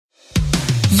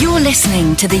You're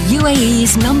listening to the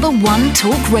UAE's #1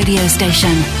 talk radio station.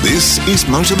 This is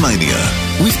Motormania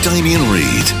with Damien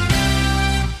Reid.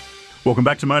 Welcome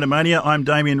back to Motormania. I'm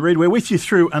Damien Reid. We're with you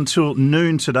through until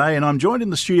noon today, and I'm joined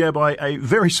in the studio by a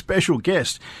very special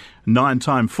guest.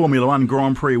 9-time Formula One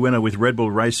Grand Prix winner with Red Bull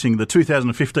Racing, the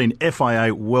 2015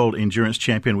 FIA World Endurance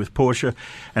Champion with Porsche,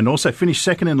 and also finished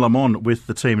second in Le Mans with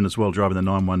the team and as well driving the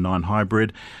 919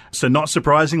 Hybrid. So not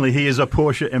surprisingly, he is a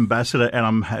Porsche ambassador, and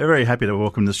I'm very happy to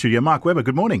welcome to the studio Mark Webber.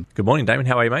 Good morning. Good morning, Damien.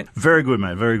 How are you, mate? Very good,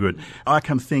 mate. Very good. I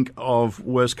can think of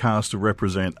worse cars to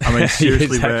represent. I mean,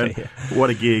 seriously, Exactly. man, what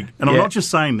a gig. And I'm not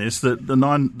just saying this, the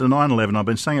 911, I've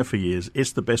been saying it for years,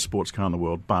 it's the best sports car in the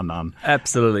world, bar none.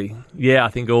 Absolutely. Yeah, I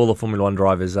think all the Formula One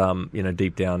drivers,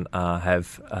 deep down,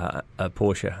 have a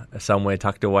Porsche somewhere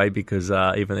tucked away because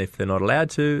even if they're not allowed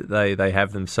to, they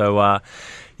have them. So,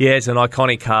 it's an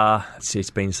iconic car. It's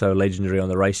been so legendary on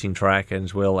the racing track and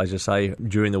as well, as I say,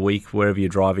 during the week, wherever you're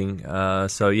driving.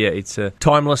 It's a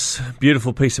timeless,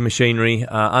 beautiful piece of machinery,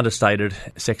 understated,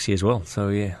 sexy as well.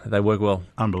 So, they work well.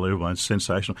 Unbelievable. It's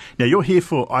sensational. Now, you're here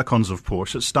for Icons of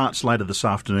Porsche. It starts later this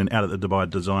afternoon out at the Dubai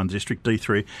Design District,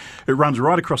 D3. It runs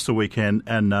right across the weekend,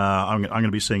 and I'm going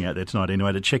to be seeing out there tonight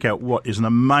anyway to check out what is an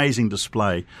amazing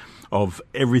display of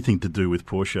everything to do with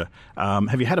Porsche.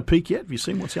 Have you had a peek yet? Have you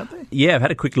seen what's out there? Yeah, I've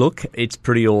had a quick look. It's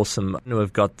pretty awesome.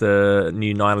 We've got the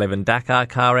new 911 Dakar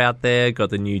car out there,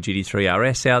 got the new GT3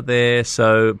 RS out there.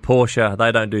 So Porsche,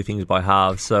 they don't do things by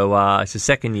halves. So it's the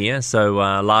second year. So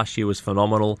last year was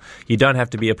phenomenal. You don't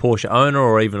have to be a Porsche owner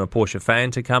or even a Porsche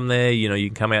fan to come there. You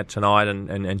can come out tonight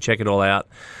and check it all out.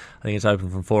 I think it's open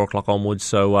from 4 o'clock onwards.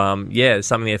 So, there's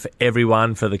something there for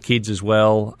everyone, for the kids as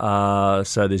well.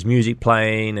 So there's music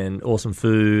playing and awesome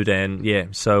food. And,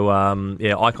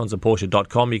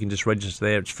 iconsofporsche.com. You can just register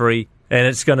there. It's free. And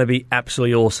it's going to be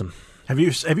absolutely awesome. Have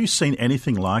you seen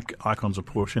anything like Icons of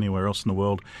Porsche anywhere else in the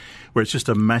world where it's just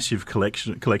a massive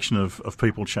collection of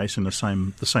people chasing the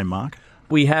same mark?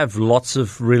 We have lots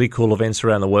of really cool events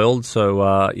around the world, so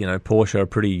Porsche are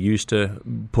pretty used to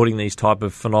putting these type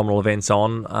of phenomenal events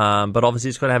on, but obviously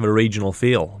it's got to have a regional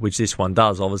feel, which this one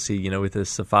does. Obviously, with the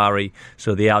safari,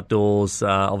 so the outdoors,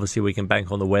 obviously we can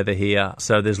bank on the weather here,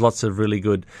 so there's lots of really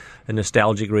good and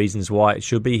nostalgic reasons why it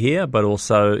should be here, but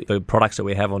also the products that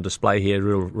we have on display here, a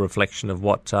real reflection of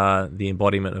what the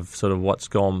embodiment of sort of what's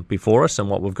gone before us and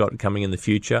what we've got coming in the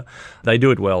future. They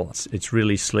do it well. It's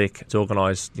really slick. It's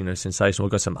organised, sensational.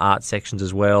 We've got some art sections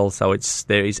as well, so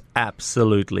there is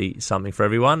absolutely something for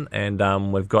everyone.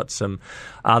 And we've got some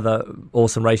other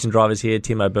awesome racing drivers here.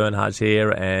 Timo Bernhard's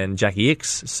here and Jackie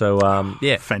Ickx. So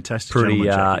fantastic. Pretty,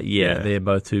 yeah, they're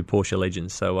both two Porsche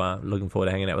legends. So looking forward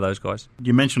to hanging out with those guys.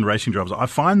 You mentioned racing drivers. I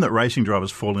find that racing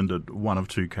drivers fall into one of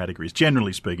two categories.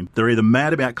 Generally speaking, they're either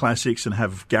mad about classics and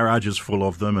have garages full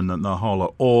of them and the whole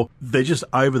lot, or they're just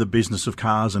over the business of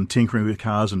cars and tinkering with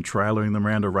cars and trailering them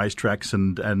around to racetracks,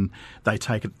 and they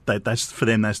take it. That's for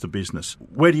them. That's the business.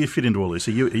 Where do you fit into all this?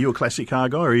 Are you a classic car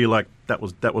guy, or are you like that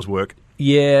was work?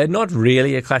 Yeah, not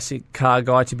really a classic car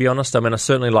guy, to be honest. I mean, I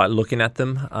certainly like looking at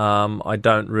them. I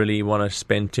don't really want to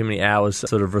spend too many hours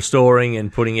sort of restoring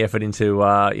and putting effort into,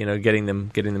 getting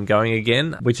them going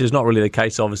again, which is not really the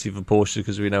case, obviously, for Porsche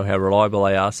because we know how reliable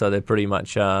they are. So they're pretty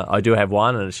much, I do have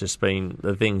one, and it's just been,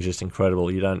 the thing's just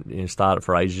incredible. You don't start it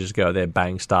for ages, just go there,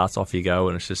 bang, starts, off you go,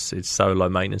 and it's so low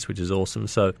maintenance, which is awesome.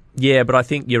 So, yeah, but I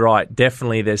think you're right.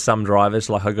 Definitely there's some drivers,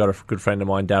 like I got a good friend of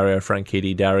mine, Dario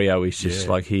Franchitti. Dario is just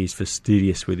like, he's fastidious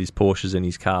with his Porsches and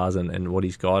his cars and what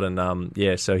he's got, and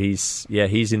so he's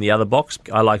in the other box.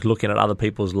 I like looking at other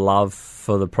people's love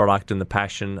for the product and the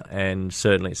passion, and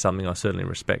certainly it's something I certainly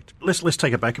respect. Let's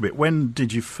take it back a bit. When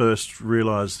did you first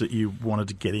realise that you wanted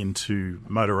to get into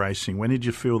motor racing? When did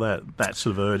you feel that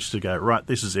sort of urge to go, right,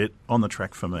 this is it, on the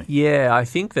track for me? Yeah, I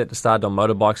think that I started on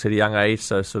motorbikes at a young age,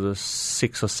 so sort of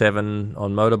 6 or 7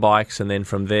 on motorbikes, and then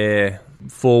from there,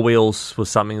 4 wheels was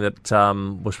something that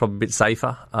was probably a bit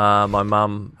safer. My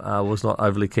mum was not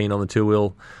overly keen on the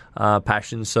 2-wheel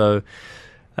passion, so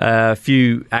a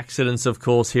few accidents, of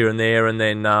course, here and there, and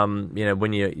then,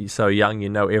 when you're so young, you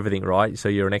know everything, right? So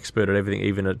you're an expert at everything,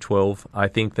 even at 12. I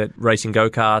think that racing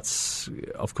go-karts,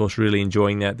 of course, really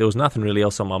enjoying that. There was nothing really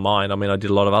else on my mind. I mean, I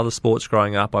did a lot of other sports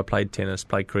growing up. I played tennis,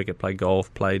 played cricket, played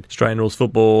golf, played Australian rules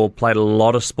football, played a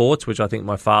lot of sports, which I think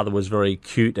my father was very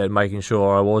cute at making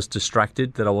sure I was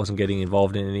distracted, that I wasn't getting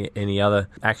involved in any other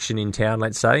action in town,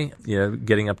 let's say,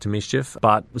 getting up to mischief.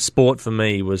 But sport for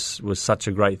me was such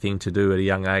a great thing to do at a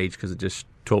young age because it just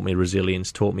taught me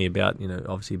resilience, taught me about,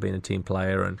 obviously being a team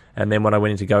player. And then when I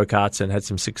went into go-karts and had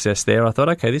some success there, I thought,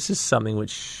 okay, this is something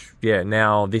which,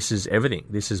 now this is everything.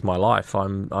 This is my life.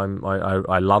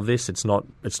 I love this.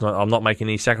 I'm not making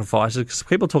any sacrifices. Because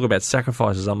people talk about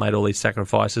sacrifices. I made all these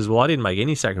sacrifices. Well, I didn't make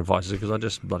any sacrifices because I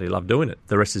just bloody love doing it.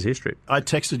 The rest is history. I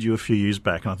texted you a few years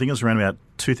back, and I think it was around about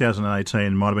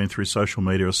 2018, might have been through social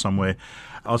media or somewhere.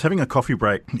 I was having a coffee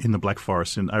break in the Black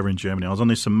Forest over in Germany. I was on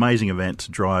this amazing event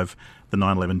to drive the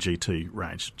 911 GT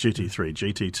range, GT3,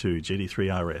 GT2,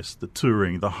 GT3 RS, the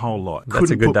Touring, the whole lot.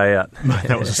 That's a good day out. Mate,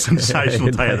 that was a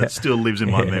sensational day out that still lives in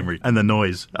my memory. And the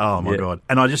noise, oh my God.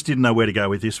 And I just didn't know where to go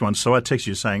with this one, so I texted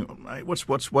you saying, hey,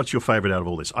 what's your favourite out of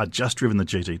all this? I'd just driven the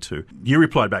GT2. You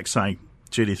replied back saying,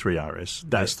 GT3 RS,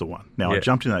 that's the one. Now, I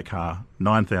jumped in that car,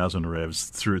 9,000 revs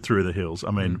through the hills.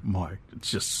 I mean,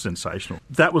 it's just sensational.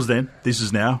 That was then. This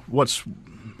is now. What's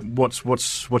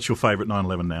your favourite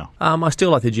 911 now? I still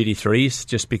like the GT3s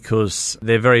just because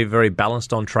they're very, very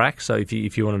balanced on track. So if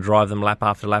you want to drive them lap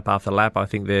after lap after lap, I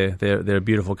think they're a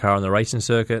beautiful car on the racing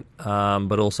circuit.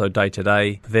 But also day to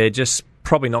day, they're just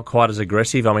probably not quite as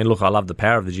aggressive. I mean, look, I love the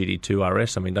power of the GT2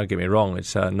 RS. I mean, don't get me wrong.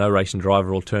 It's no racing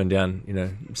driver will turn down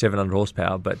 700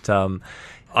 horsepower, but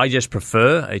I just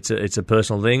prefer, it's a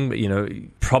personal thing, but,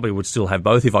 probably would still have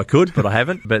both if I could, but I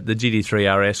haven't. But the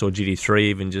GT3 RS or GT3,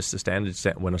 even just the standard,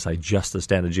 when I say just the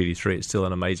standard GT3, it's still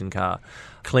an amazing car.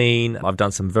 Clean. I've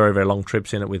done some very, very long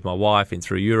trips in it with my wife in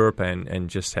through Europe and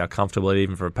just how comfortable it is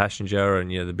even for a passenger.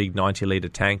 And, the big 90-litre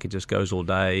tank, it just goes all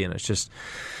day, and it's just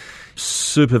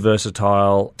super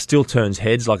versatile, still turns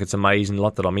heads, like it's amazing, a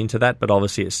lot that I'm into that, but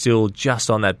obviously it's still just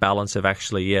on that balance of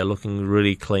actually, looking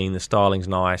really clean, the styling's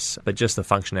nice, but just the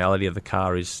functionality of the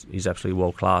car is absolutely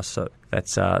world class. So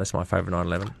that's my favourite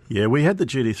 911. Yeah, we had the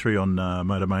GT3 on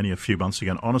Motormania a few months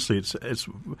ago, and honestly, it's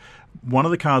one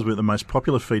of the cars with the most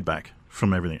popular feedback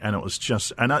from everything, and it was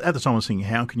just, and at the time I was thinking,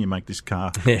 how can you make this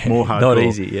car more hardcore? Not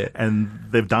easy, and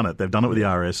they've done it with the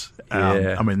RS.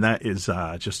 I mean, that is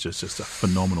just a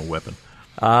phenomenal weapon.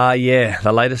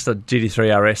 The latest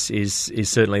GT3 RS is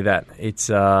certainly that. It's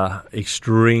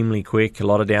extremely quick, a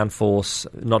lot of downforce,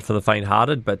 not for the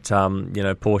faint-hearted, but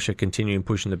Porsche continuing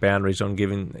pushing the boundaries on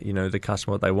giving the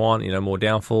customer what they want, more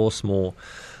downforce,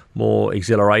 more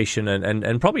exhilaration,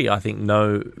 and probably, I think,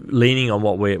 leaning on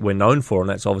what we're known for, and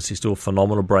that's obviously still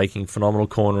phenomenal braking, phenomenal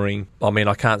cornering. I mean,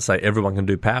 I can't say everyone can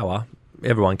do power.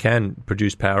 Everyone can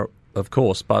produce power, of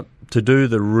course, but to do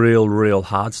the real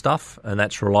hard stuff, and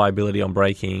that's reliability on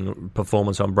braking,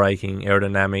 performance on braking,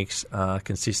 aerodynamics,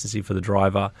 consistency for the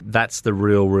driver, that's the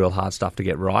real hard stuff to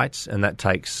get right, and that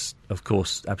takes, of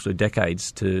course, absolute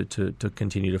decades to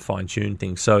continue to fine-tune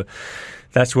things. So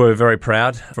that's where we're very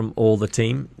proud from all the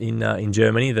team in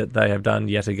Germany that they have done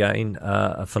yet again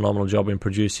a phenomenal job in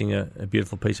producing a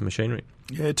beautiful piece of machinery.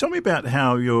 Yeah, tell me about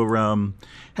how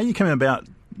you came about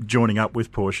joining up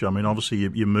with Porsche. I mean, obviously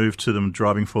you moved to them,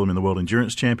 driving for them in the World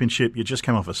Endurance Championship. You just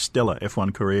came off a stellar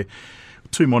F1 career,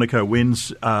 2 Monaco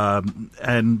wins, but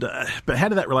how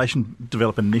did that relation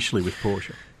develop initially with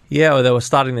Porsche? Yeah, well, they were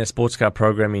starting their sports car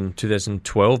program in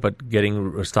 2012, but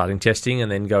starting testing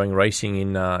and then going racing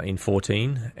in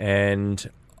 14. And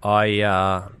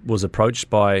I was approached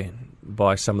by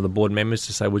some of the board members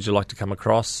to say, would you like to come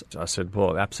across? I said,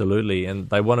 well, absolutely. And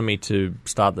they wanted me to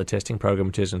start the testing program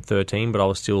in 2013, but I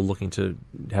was still looking to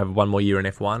have one more year in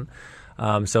F1.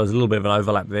 So there was a little bit of an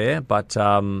overlap there, but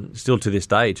still to this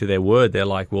day, to their word, they're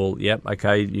like, well, yep,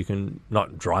 okay, you can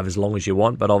not drive as long as you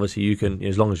want, but obviously you can,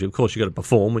 as long as of course, you've got to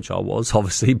perform, which I was,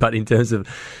 obviously, but in terms of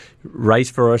race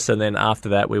for us, and then after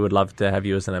that, we would love to have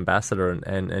you as an ambassador,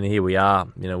 and here we are,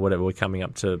 whatever, we're coming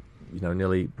up to,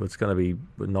 nearly, it's going to be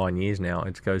 9 years now.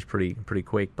 It goes pretty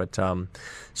quick. But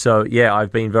so, yeah,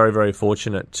 I've been very, very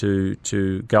fortunate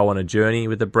to go on a journey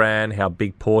with the brand. How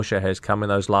big Porsche has come in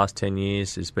those last 10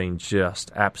 years has been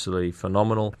just absolutely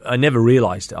phenomenal. I never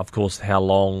realised, of course, how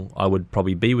long I would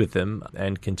probably be with them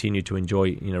and continue to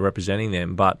enjoy, representing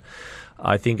them. But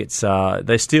I think it's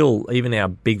they're still, even how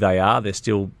big they are, they're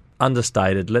still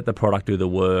understated, let the product do the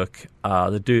work,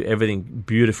 they do everything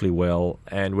beautifully well,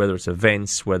 and whether it's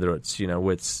events, whether it's,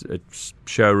 it's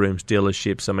showrooms,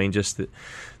 dealerships, I mean, just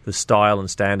the style and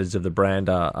standards of the brand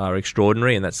are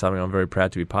extraordinary, and that's something I'm very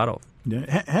proud to be part of.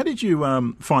 Yeah. How did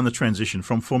you find the transition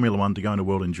from Formula One to going to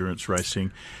World Endurance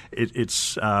Racing?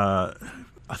 It's I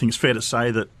think it's fair to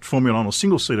say that Formula One or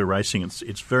single-seater racing,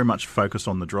 it's very much focused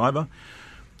on the driver,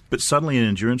 but suddenly in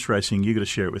endurance racing, you've got to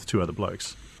share it with 2 other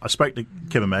blokes. I spoke to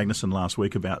Kevin Magnussen last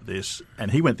week about this,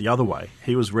 and he went the other way.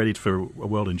 He was ready for a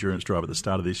World Endurance Drive at the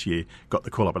start of this year, got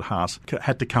the call up at Haas,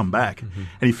 had to come back, and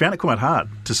he found it quite hard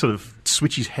to sort of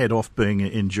switch his head off being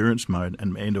in endurance mode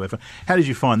and into effort. How did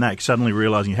you find that, suddenly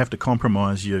realising you have to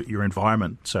compromise your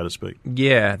environment, so to speak?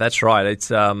 Yeah, that's right. It's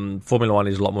Formula One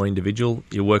is a lot more individual.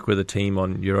 You work with a team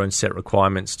on your own set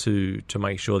requirements to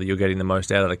make sure that you're getting the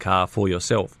most out of the car for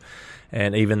yourself.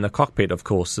 And even the cockpit, of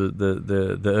course, the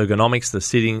ergonomics, the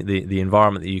sitting, the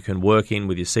environment that you can work in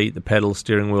with your seat, the pedals,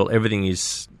 steering wheel, everything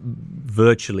is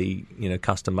virtually,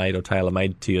 custom made or tailor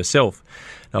made to yourself.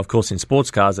 Now, of course, in sports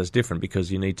cars, that's different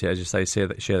because you need to, as you say,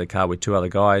 share the car with two other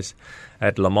guys.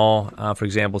 At Le Mans, for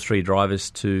example, 3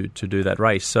 drivers to do that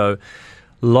race. So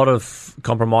a lot of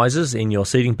compromises in your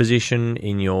seating position,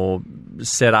 in your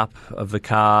setup of the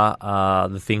car,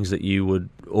 the things that you would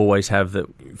always have that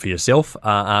for yourself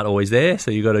aren't always there.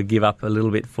 So you've got to give up a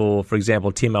little bit for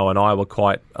example, Timo and I were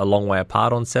quite a long way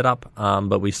apart on setup,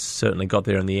 but we certainly got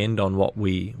there in the end on what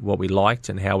we liked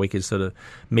and how we could sort of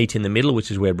meet in the middle,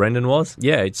 which is where Brendan was.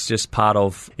 Yeah, it's just part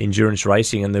of endurance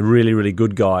racing, and the really, really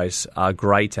good guys are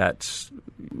great at.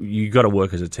 You got to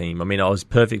work as a team. I mean, it was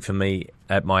perfect for me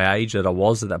at my age that I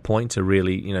was at that point to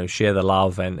really, share the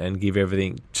love and give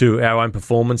everything to our own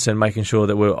performance and making sure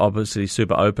that we're obviously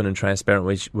super open and transparent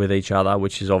with each other,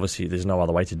 which is obviously there's no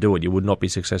other way to do it. You would not be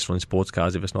successful in sports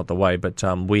cars if it's not the way. But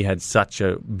we had such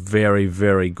a very,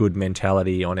 very good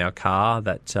mentality on our car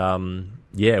that,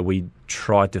 we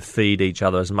tried to feed each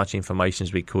other as much information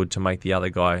as we could to make the other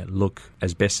guy look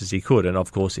as best as he could. And,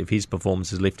 of course, if his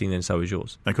performance is lifting, then so is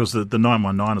yours. And of course, the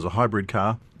 919 is a hybrid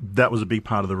car. That was a big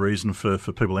part of the reason for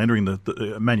people entering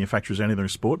the manufacturers entering the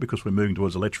sport, because we're moving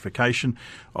towards electrification.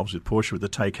 Obviously, Porsche with the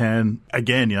Taycan.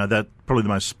 Again, that probably the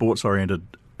most sports-oriented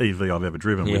EV I've ever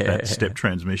driven with that step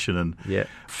transmission and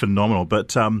phenomenal.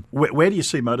 But where do you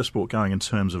see motorsport going in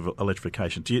terms of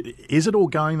electrification? Is it all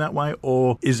going that way,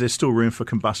 or is there still room for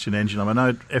combustion engine? I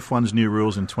know F1's new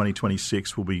rules in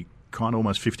 2026 will be kind of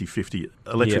almost 50-50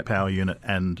 electric power unit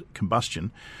and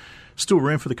combustion. Still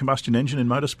room for the combustion engine in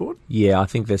motorsport? Yeah, I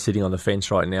think they're sitting on the fence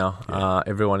right now. Yeah.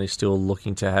 Everyone is still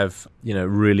looking to have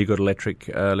really good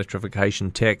electrification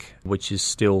tech, which is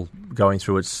still going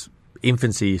through its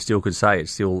infancy. You still could say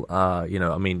it's still,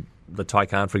 the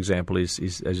Taycan, for example, is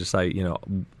as you say,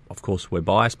 of course we're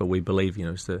biased, but we believe,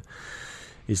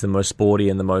 is the most sporty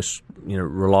and the most,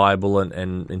 reliable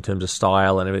and in terms of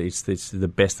style and everything. It's the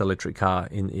best electric car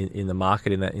in the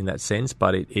market in that sense.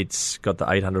 But it's got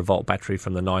the 800 volt battery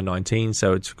from the 919,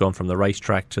 so it's gone from the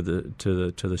racetrack to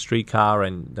the street car,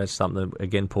 and that's something that,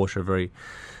 again, Porsche are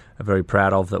very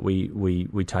proud of, that we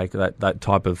take that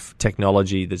type of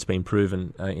technology that's been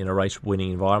proven in a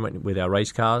race-winning environment with our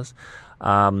race cars.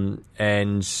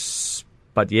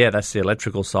 But that's the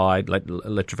electrical side,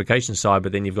 electrification side.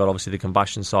 But then you've got obviously the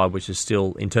combustion side, which is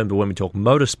still, in terms of when we talk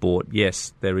motorsport,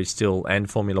 yes, there is still,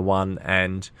 and Formula One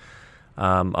and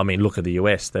look at the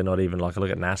US. They're not even look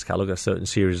at NASCAR. Look at certain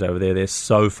series over there. They're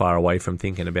so far away from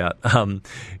thinking about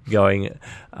going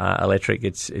electric.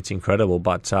 It's incredible.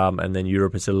 But and then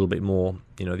Europe is a little bit more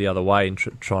the other way, and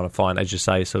trying to find, as you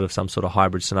say, sort of some sort of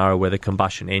hybrid scenario where the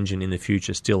combustion engine in the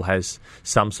future still has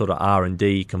some sort of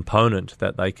R&D component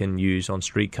that they can use on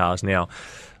street cars. Now,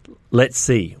 let's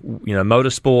see,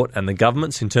 motorsport and the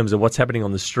governments in terms of what's happening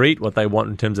on the street, what they want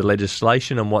in terms of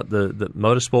legislation, and what the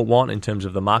motorsport want in terms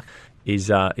of the market is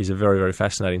a very, very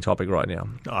fascinating topic right now.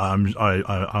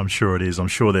 I'm sure it is. I'm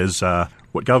sure there's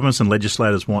what governments and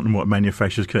legislators want and what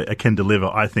manufacturers can deliver,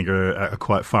 I think, are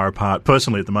quite far apart.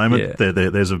 Personally, at the moment,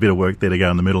 there's a bit of work there to go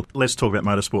in the middle. Let's talk about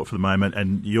motorsport for the moment,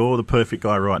 and you're the perfect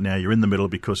guy right now. You're in the middle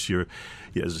because you're,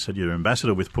 as I said, you're an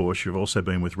ambassador with Porsche. You've also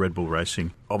been with Red Bull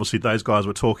Racing. Obviously, those guys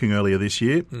were talking earlier this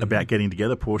year about getting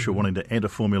together, Porsche wanting to enter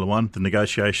Formula One. The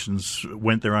negotiations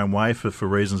went their own way for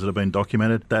reasons that have been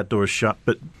documented. That door is shut.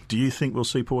 But do you think we'll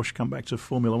see Porsche come back to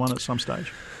Formula One at some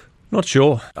stage? Not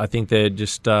sure. I think they're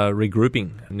just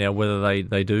regrouping. Now, whether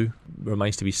they do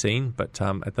remains to be seen. But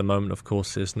at the moment, of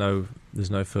course, there's no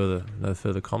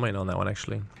further comment on that one,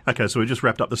 actually. Okay, so we just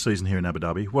wrapped up the season here in Abu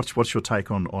Dhabi. What's your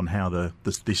take on how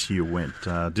this year went?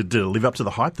 Did it live up to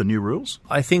the hype, the new rules?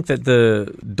 I think that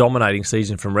the dominating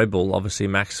season from Red Bull, obviously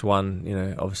Max won,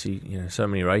 so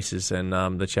many races, and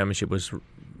the championship was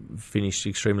finished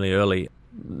extremely early.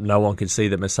 No one could see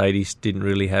that Mercedes didn't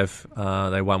really have.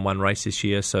 They won one race this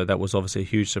year, so that was obviously a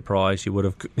huge surprise. You would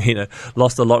have,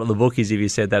 lost a lot of the bookies if you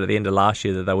said that at the end of last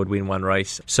year that they would win one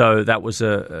race. So that was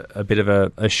a bit of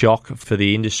a shock for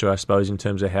the industry, I suppose, in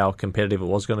terms of how competitive it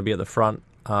was going to be at the front.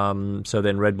 So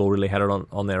then Red Bull really had it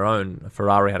on their own.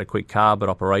 Ferrari had a quick car, but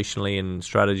operationally and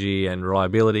strategy and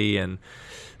reliability and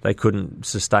they couldn't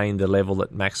sustain the level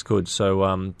that Max could.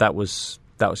 So that was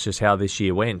just how this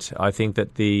year went. I think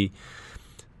that the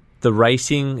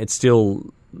racing, it's still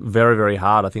very, very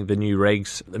hard. I think the new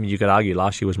regs, I mean, you could argue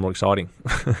last year was more exciting.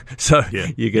 So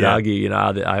you could argue, you know,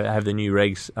 have the new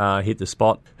regs hit the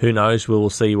spot. Who knows? We'll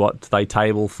see what they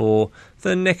table for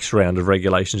the next round of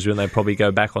regulations when they probably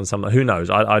go back on something. Who knows?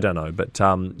 I don't know. But,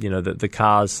 you know, the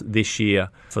cars this year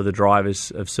for the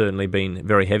drivers have certainly been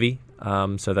very heavy.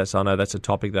 So I know that's a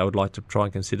topic that I would like to try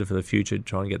and consider for the future,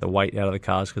 try and get the weight out of the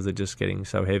cars because they're just getting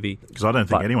so heavy. Because I don't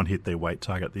think anyone hit their weight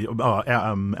target.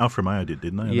 Alfa Romeo did,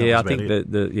 didn't they? Yeah, I think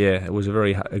it was a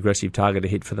very aggressive target to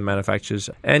hit for the manufacturers.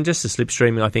 And just the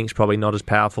slipstreaming, I think, is probably not as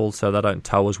powerful, so they don't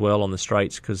tow as well on the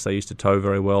straights because they used to tow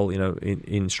very well, you know,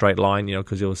 in straight line, you know,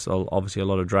 because there was obviously a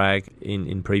lot of drag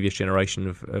in previous generation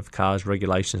of cars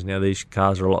regulations. Now these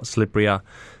cars are a lot slipperier.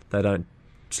 They don't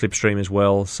slipstream as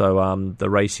well, so the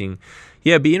racing,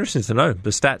 it'd be interesting to know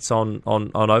the stats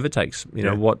on overtakes, you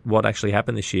know, what actually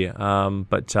happened this year,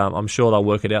 but I'm sure they'll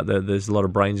work it out. There's a lot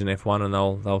of brains in F1 and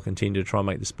they'll continue to try and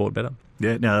make the sport better.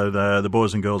 Yeah, now the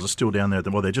boys and girls are still down there.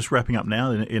 Well, they're just wrapping up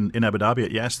now in Abu Dhabi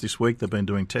at Yas this week. They've been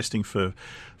doing testing for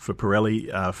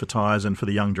Pirelli, for tyres and for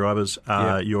the young drivers.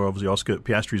 You're obviously Oscar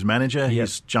Piastri's manager.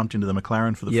 He's jumped into the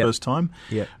McLaren for the first time.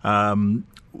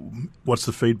 What's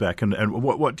the feedback and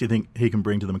what do you think he can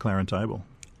bring to the McLaren table?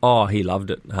 Oh, he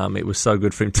loved it. It was so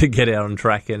good for him to get out on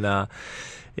track and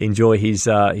enjoy his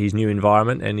new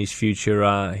environment and his future.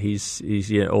 All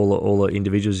the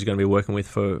individuals he's going to be working with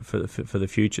for the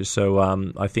future. So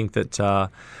I think that.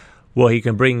 Well, he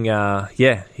can bring.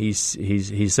 He's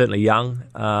certainly young,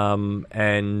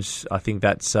 and I think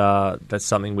that's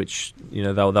something which, you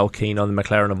know, they'll keen on. The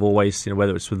McLaren have always, you know,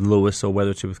 whether it's with Lewis or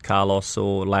whether it's with Carlos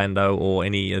or Lando or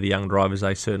any of the young drivers,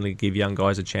 they certainly give young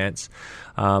guys a chance,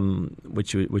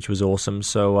 which was awesome.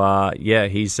 So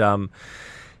he's.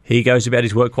 He goes about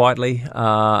his work quietly,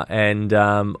 and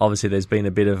obviously there's been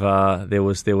a bit of there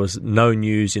was no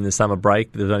news in the summer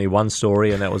break. There was only one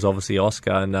story, and that was obviously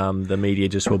Oscar. And the media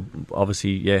just were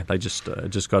obviously they just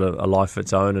got a life of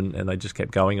its own, and they just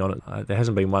kept going on it. There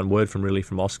hasn't been one word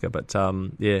from Oscar, but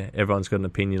everyone's got an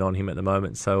opinion on him at the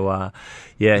moment. So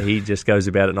he just goes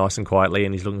about it nice and quietly,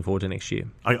 and he's looking forward to next year.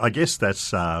 I guess that's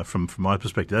from my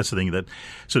perspective, that's the thing that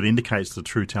sort of indicates the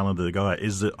true talent of the guy.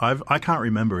 Is that I can't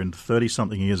remember in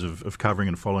 30-something years of covering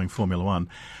and following Formula One,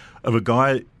 of a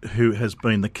guy who has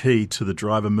been the key to the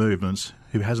driver movements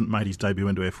who hasn't made his debut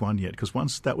into F1 yet. Because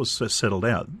once that was settled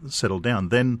down,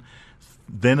 then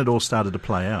it all started to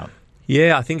play out.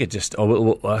 Yeah, I think it just.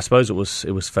 I suppose it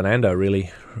was Fernando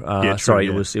really.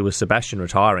 It was Sebastian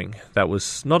retiring. That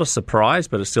was not a surprise,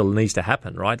 but it still needs to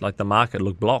happen, right? Like the market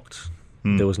looked blocked.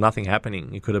 There was nothing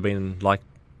happening. It could have been like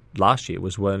last year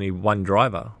was only one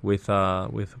driver with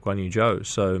Guan Yu Zhou,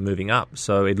 so moving up.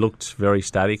 So it looked very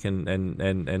static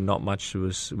and not much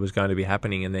was going to be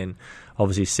happening. And then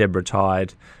obviously Seb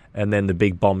retired, and then the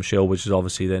big bombshell, which is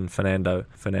obviously then Fernando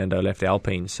left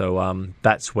Alpine. So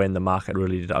that's when the market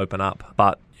really did open up.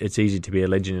 But it's easy to be a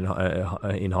legend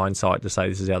in hindsight to say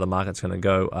this is how the market's going to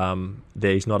go.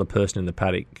 There's not a person in the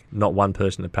paddock, not one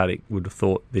person in the paddock would have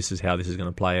thought this is how this is going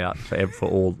to play out for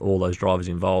all those drivers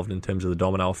involved in terms of the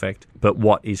domino effect. But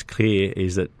what is clear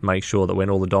is that make sure that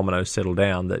when all the dominoes settle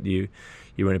down, that you're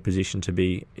in a position to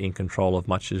be in control of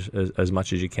as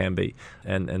much as you can be,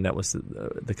 and that was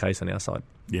the case on our side.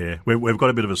 Yeah, we've got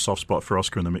a bit of a soft spot for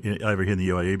Oscar over here in the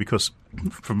UAE because,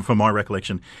 from my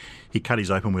recollection, he cut his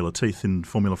open wheel of teeth in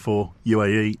Formula 4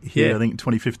 UAE here, I think, in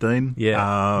 2015.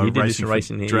 Yeah, he did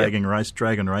racing here. Dragon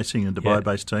Racing, a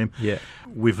Dubai-based team. Yeah.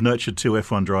 We've nurtured two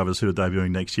F1 drivers who are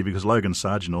debuting next year because Logan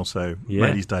Sargent also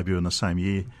made his debut in the same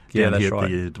year. That's here right.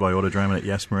 At the Dubai Autodrome at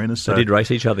Yas Marina. So they did race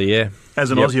each other, yeah.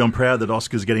 As an Aussie, I'm proud that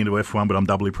Oscar's getting into F1, but I'm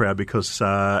doubly proud because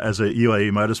as a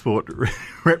UAE motorsport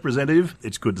representative,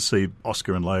 it's good to see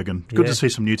Oscar and Logan. Good to see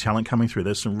some new talent coming through.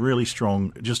 There's some really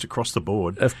strong, just across the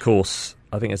board. Of course.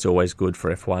 I think it's always good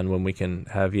for F1 when we can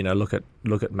have, look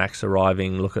at Max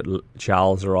arriving, look at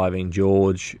Charles arriving,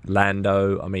 George,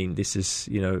 Lando. I mean, this is,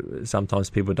 sometimes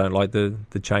people don't like the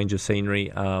change of scenery,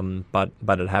 but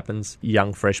it happens.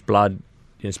 Young, fresh blood,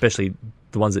 especially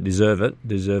the ones that deserve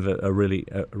a really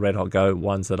red hot go.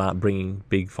 Ones that aren't bringing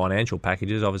big financial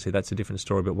packages, obviously that's a different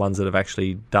story. But ones that have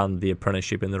actually done the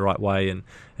apprenticeship in the right way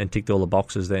and ticked all the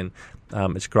boxes, then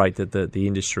it's great that the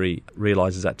industry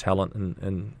realises that talent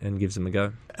and gives them a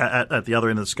go. At the other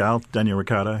end of the scale, Daniel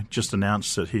Ricciardo just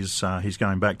announced that he's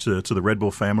going back to the Red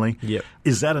Bull family. Yep.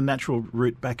 Is that a natural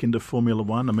route back into Formula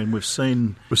One? I mean, we've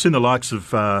seen the likes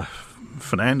of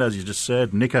Fernando, as you just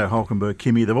said, Nico Hülkenberg,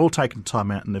 Kimi. They've all taken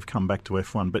time out and they've come back to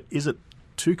F1. But is it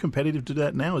too competitive to do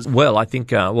that now? Well, I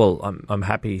think I'm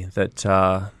happy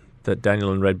that that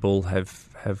Daniel and Red Bull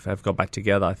have got back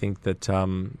together. I think that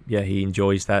he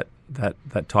enjoys that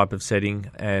type of setting,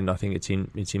 and I think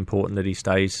it's important that he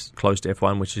stays close to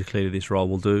F1, which is clearly this role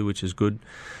will do, which is good.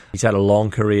 He's had a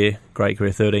long career, great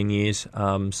career, 13 years.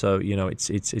 So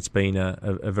it's been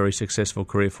a very successful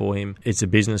career for him. It's a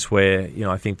business where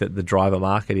I think that the driver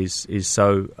market is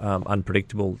so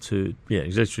unpredictable to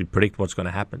actually predict what's going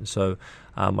to happen. So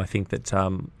I think that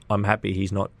I'm happy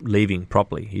he's not leaving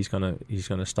properly. He's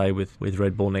gonna stay with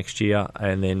Red Bull next year,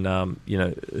 and then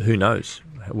who knows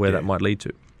where that might lead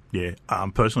to. Yeah,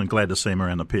 I'm personally glad to see him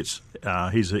around the pits.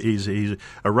 He's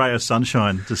a ray of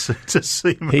sunshine to see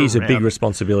him. He's around. A big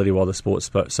responsibility while the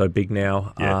sport's so big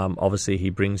now. Yeah. Obviously, he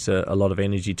brings a lot of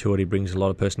energy to it. He brings a lot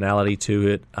of personality to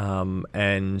it. And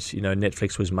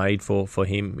Netflix was made for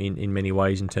him in many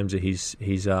ways in terms of his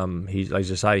as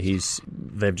I say,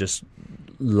 they've just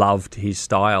loved his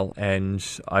style, and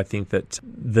I think that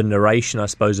the narration, I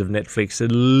suppose, of Netflix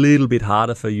a little bit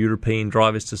harder for European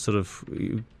drivers to sort of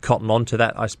cotton on to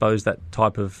that. I suppose that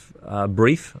type of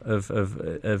brief of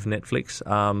Netflix,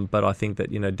 but I think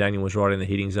that Daniel was right in the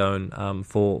hitting zone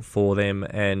for them,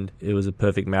 and it was a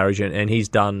perfect marriage. And he's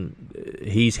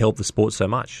helped the sport so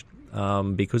much.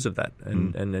 Because of that,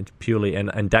 and purely,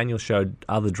 and Daniel showed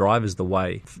other drivers the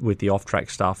way with the off-track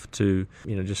stuff to,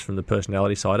 just from the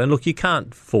personality side. And look, you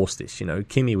can't force this.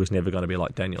 Kimi was never going to be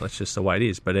like Daniel. That's just the way it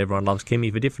is. But everyone loves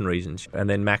Kimi for different reasons. And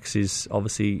then Max is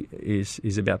obviously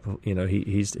is about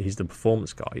he's the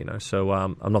performance guy. So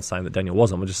I'm not saying that Daniel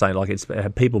wasn't. I'm just saying it's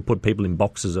people put people in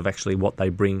boxes of actually what they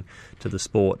bring to the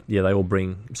sport. Yeah, they all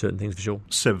bring certain things for sure.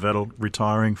 Seb Vettel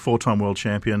retiring, 4-time world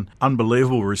champion.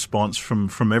 Unbelievable response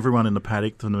from everyone in the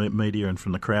paddock, from the media and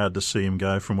from the crowd to see him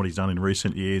go. From what he's done in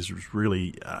recent years, was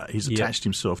really he's attached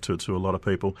himself to a lot of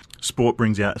people. Sport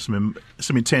brings out some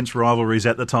intense rivalries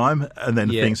at the time, and then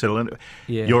things settle in.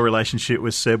 Yeah. Your relationship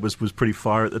with Seb was pretty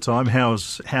fire at the time. How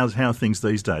are things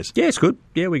these days? Yeah, it's good.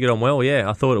 Yeah, we get on well. Yeah,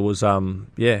 I thought it was. I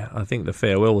think the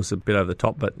farewell was a bit over the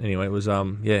top, but anyway, it was.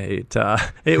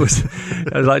 It was.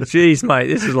 I was like, geez, mate,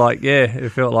 this is it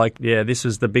felt like this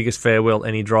was the biggest farewell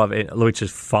any driver, which is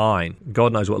fine.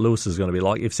 God knows what Lewis is going to be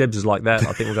like. If Seb's is like that,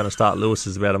 I think we're going to start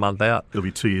Lewis's about a month out. It'll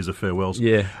be 2 years of farewells.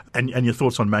 Yeah. And your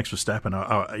thoughts on Max Verstappen?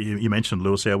 You mentioned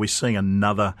Lewis. Are we seeing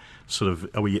another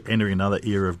are we entering another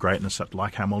era of greatness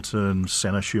like Hamilton,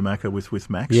 Senna, Schumacher with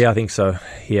Max? Yeah, I think so.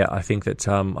 Yeah, I think that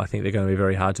I think they're going to be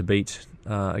very hard to beat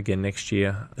again next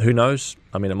year. Who knows?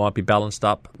 I mean, it might be balanced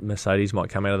up. Mercedes might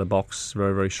come out of the box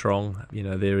very, very strong.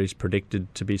 There is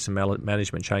predicted to be some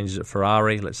management changes at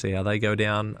Ferrari. Let's see how they go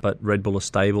down. But Red Bull are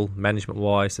stable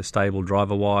management-wise. They're stable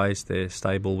driver-wise. They're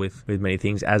stable with many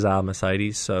things, as are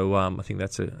Mercedes. So I think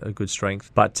that's a good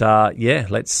strength. But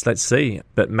let's see.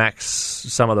 But Max,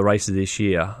 some of the races this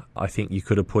year, I think you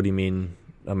could have put him in.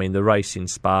 I mean, the race in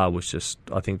Spa was just,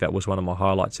 I think that was one of my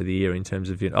highlights of the year in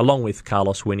terms of, along with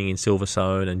Carlos winning in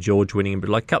Silverstone and George winning, but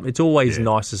it's always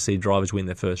nice to see drivers win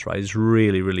their first race. It's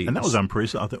really, really And that was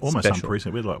unprecedented, almost special.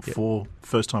 Unprecedented. We had 4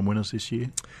 first-time winners this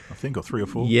year, I think, or 3 or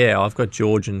 4. Yeah, I've got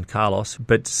George and Carlos,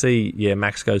 but to see,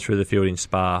 Max go through the field in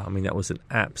Spa, I mean, that was an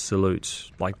absolute,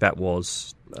 that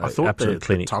was... I thought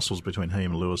the tussles between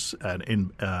him and Lewis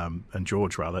and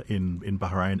George, rather, in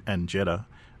Bahrain and Jeddah,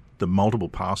 the multiple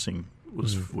passing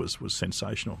was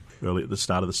sensational early at the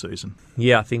start of the season.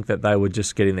 Yeah, I think that they were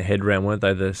just getting their head around, weren't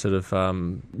they, the sort of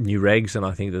new regs, and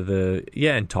I think that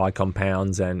and tyre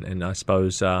compounds and I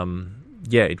suppose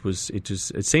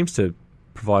it seems to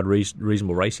provide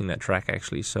reasonable racing, that track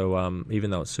actually. So even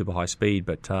though it's super high speed,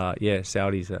 but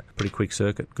Saudi's a pretty quick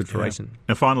circuit, good for racing.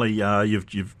 Now finally,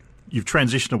 You've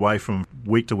transitioned away from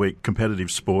week-to-week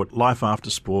competitive sport, life after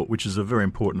sport, which is a very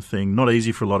important thing. Not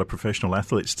easy for a lot of professional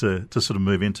athletes to sort of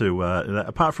move into.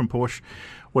 Apart from Porsche,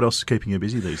 what else is keeping you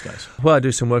busy these days? Well, I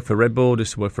do some work for Red Bull, do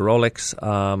some work for Rolex.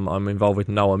 I'm involved with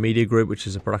Noah Media Group, which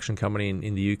is a production company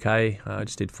in the UK. I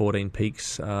just did 14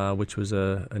 Peaks, which was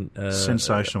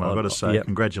sensational, I've got to say.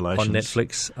 Congratulations. On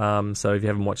Netflix. So if you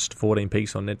haven't watched 14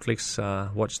 Peaks on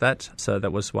Netflix, watch that. So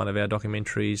that was one of our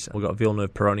documentaries. We've got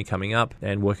Villeneuve-Peroni coming up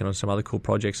and working on some other cool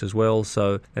projects as well.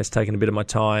 So that's taken a bit of my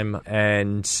time,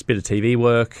 and a bit of TV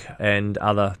work and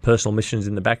other personal missions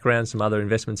in the background, some other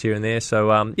investments here and there.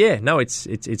 So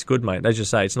it's good, mate. As you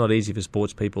say, it's not easy for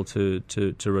sports people to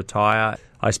retire.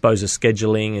 I suppose the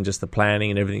scheduling and just the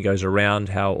planning and everything goes around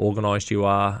how organised you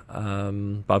are.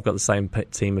 But I've got the same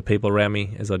team of people around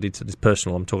me as I did to this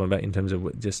personal I'm talking about in terms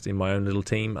of just in my own little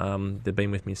team. They've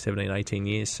been with me 17, 18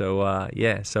 years. So,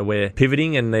 so we're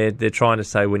pivoting and they're trying to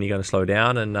say when you're going to slow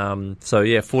down. And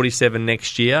 47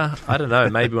 next year. I don't know,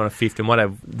 maybe on a 50.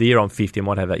 The year I'm 50, I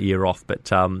might have that year off.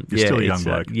 But You're still a young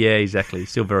bloke. Yeah, exactly.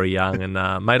 Still very young. And,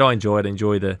 mate, I enjoy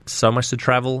so much to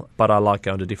travel, but I like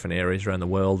going to different areas around the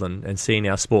world and seeing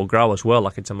our sport grow as well.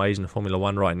 Like, it's amazing. Formula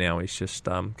One right now is just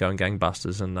going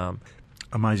gangbusters. And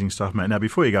amazing stuff, mate. Now,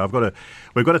 before you go,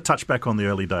 we've got to touch back on the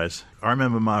early days. I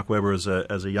remember Mark Webber as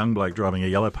a young bloke driving a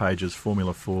Yellow Pages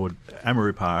Formula Ford,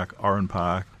 Amaru Park, Oran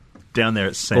Park, down there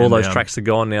at Sandown. All those tracks are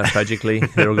gone now, tragically.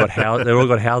 They've all got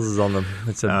houses on them.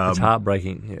 It's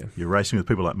heartbreaking. Yeah. You're racing with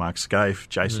people like Mark Scaife,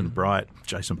 Jason Bright,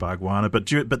 Jason Bargwanna,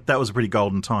 but that was a pretty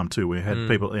golden time too. We had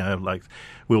people like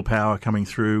Will Power coming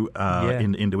through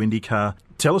into IndyCar.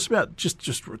 Tell us about just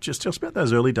tell us about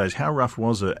those early days. How rough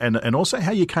was it, and also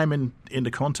how you came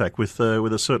into contact with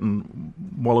a certain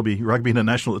Wallaby Rugby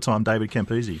International at the time, David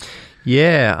Campese.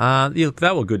 Yeah,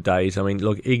 that were good days. I mean,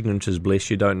 look, ignorance is bliss.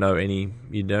 You don't know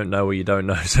what you don't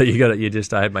know. So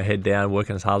I had my head down,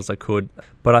 working as hard as I could.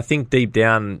 But I think deep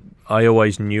down, I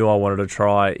always knew I wanted to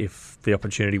try if the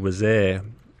opportunity was there.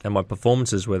 And my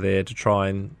performances were there to try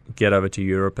and get over to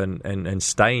Europe and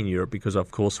stay in Europe because,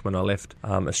 of course, when I left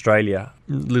Australia,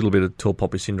 a little bit of tall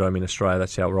poppy syndrome in Australia,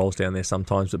 that's how it rolls down there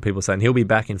sometimes. But people are saying, he'll be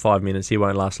back in 5 minutes, he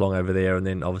won't last long over there. And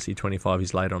then, obviously, 25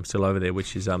 years later, I'm still over there,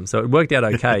 which is... so it worked out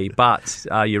okay. But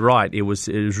you're right, it was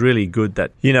really good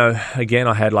that, again,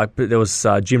 I had there was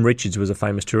Jim Richards was a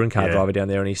famous touring car driver down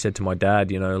there, and he said to my dad,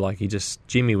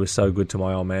 Jimmy was so good to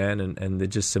my old man, and they're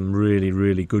just some really,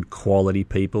 really good quality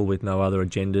people with no other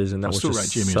agenda. And that was still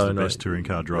just rate Jimmy so as the nice. best touring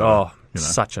car driver. Oh,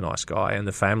 such a nice guy, and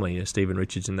the family, Stephen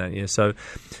Richards and that. Yeah, so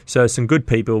some good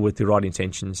people with the right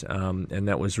intentions, and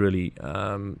that was really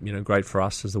great for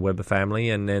us as the Webber family.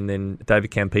 And then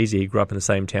David Campese, he grew up in the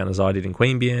same town as I did in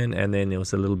Queanbeyan, and then there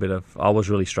was a little bit of I was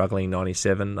really struggling in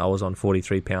 '97. I was on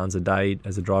 43 pounds a day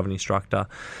as a driving instructor.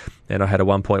 And I had a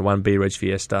 1.1 B-Reg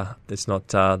Fiesta. It's not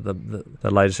the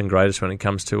latest and greatest when it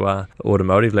comes to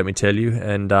automotive, let me tell you.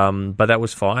 And but that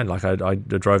was fine. Like I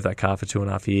drove that car for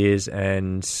 2.5 years,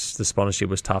 and the sponsorship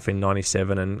was tough in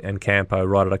 '97. And Campo,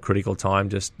 right at a critical time,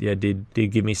 did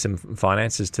give me some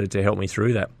finances to help me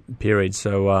through that period.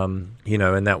 So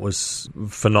and that was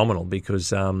phenomenal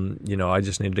because I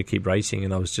just needed to keep racing,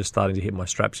 and I was just starting to hit my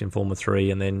straps in Formula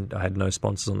 3, and then I had no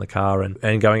sponsors on the car,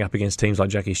 and going up against teams like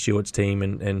Jackie Stewart's team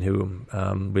and who.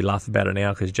 We laugh about it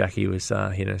now because Jackie was,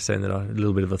 saying that a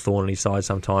little bit of a thorn in his side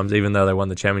sometimes, even though they won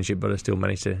the championship, but I still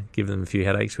managed to give them a few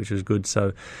headaches, which was good.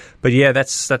 So, but yeah,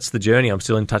 that's the journey. I'm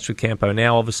still in touch with Campo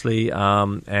now, obviously,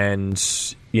 and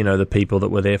the people that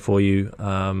were there for you.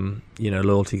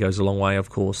 Loyalty goes a long way,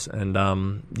 of course,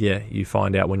 and you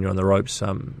find out when you're on the ropes,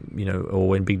 or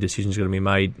when big decisions are going to be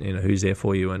made, who's there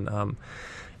for you,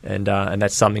 and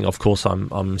that's something, of course, I'm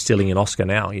instilling in Oscar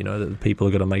now. That the people are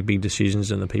going to make big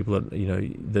decisions, and the people that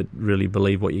that really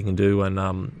believe what you can do,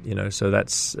 and so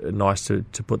that's nice to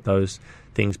put those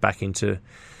things back into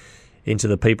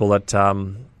the people that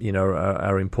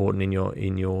are important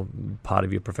in your part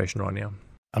of your profession right now.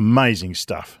 Amazing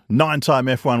stuff. 9-time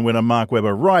F1 winner Mark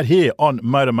Webber right here on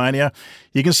Motor Mania.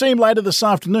 You can see him later this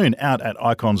afternoon out at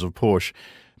Icons of Porsche.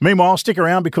 Meanwhile, stick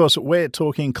around because we're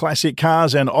talking classic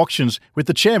cars and auctions with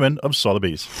the chairman of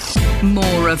Sotheby's.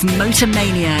 More of Motor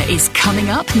Mania is coming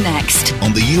up next.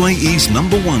 On the UAE's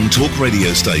 #1 talk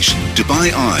radio station,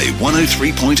 Dubai Eye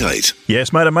 103.8.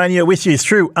 Yes, Motor Mania with you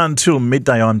through until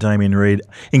midday. I'm Damien Reid.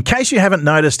 In case you haven't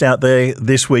noticed out there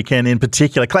this weekend in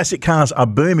particular, classic cars are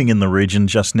booming in the region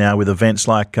just now with events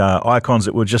like Icons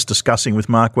that we were just discussing with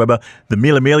Mark Webber. The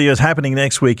Mille Miglia is happening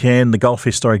next weekend. The Gulf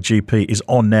Historic GP is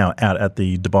on now out at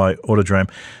the Dubai Autodrome.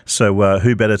 So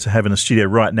who better to have in the studio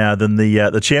right now than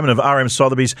the chairman of RM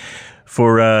Sotheby's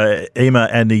for EMA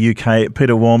and the UK,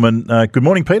 Peter Warman. Good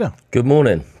morning, Peter. Good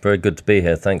morning. Very good to be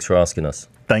here. Thanks for asking us.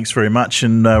 Thanks very much.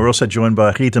 And we're also joined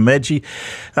by Rita Medji,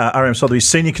 RM Sotheby's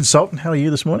senior consultant. How are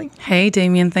you this morning? Hey,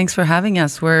 Damien. Thanks for having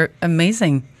us. We're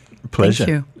amazing. Pleasure.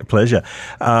 Thank you. Pleasure.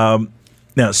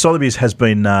 Now, Sotheby's has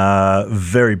been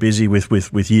very busy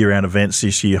with year-round events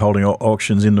this year, holding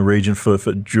auctions in the region for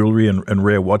jewellery and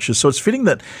rare watches. So it's fitting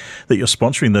that you're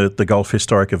sponsoring the Gulf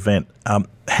Historic event.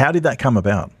 How did that come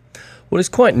about? Well, it's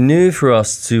quite new for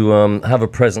us to have a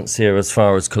presence here as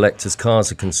far as collectors' cars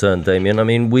are concerned, Damien. I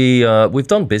mean, we've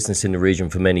done business in the region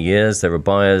for many years. There are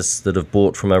buyers that have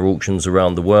bought from our auctions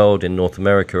around the world, in North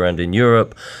America and in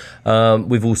Europe.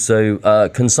 We've also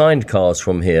consigned cars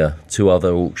from here to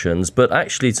other auctions. But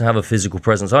actually, to have a physical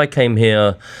presence, I came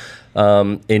here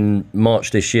in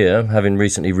March this year, having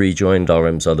recently rejoined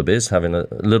RM Sotheby's, having a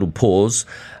little pause,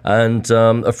 and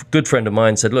a good friend of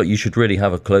mine said, look, you should really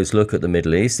have a close look at the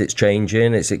Middle East. It's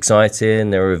changing, it's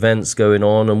exciting, there are events going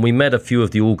on, and we met a few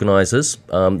of the organisers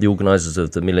of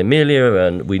the Mille Miglia,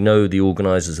 and we know the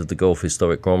organisers of the Gulf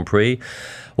Historic Grand Prix.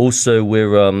 Also,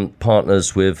 we're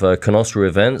partners with Canostra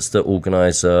Events that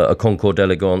organise a Concours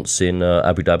d'Elegance in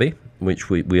Abu Dhabi, which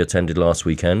we attended last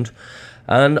weekend,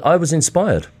 and I was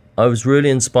inspired. I was really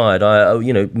inspired.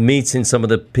 Meeting some of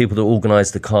the people that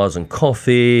organised the Cars and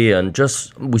Coffee, and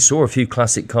we saw a few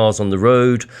classic cars on the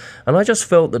road, and I just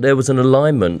felt that there was an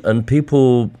alignment. And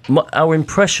our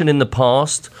impression in the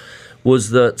past was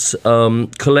that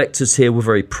collectors here were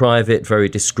very private, very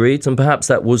discreet, and perhaps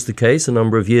that was the case a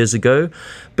number of years ago.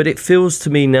 But it feels to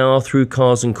me now, through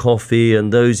Cars and Coffee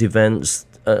and those events,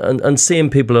 and seeing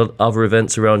people at other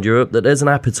events around Europe, that there's an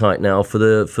appetite now for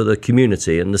the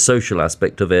community and the social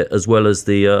aspect of it, as well as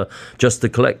the just the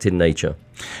collecting nature.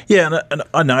 Yeah, and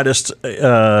I noticed,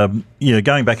 going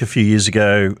back a few years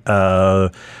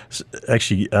ago,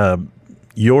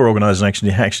 your organisation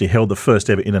actually held the first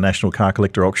ever international car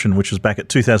collector auction, which was back at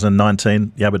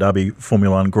 2019, the Abu Dhabi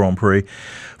Formula One Grand Prix.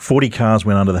 40 cars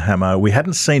went under the hammer. We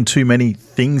hadn't seen too many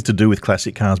things to do with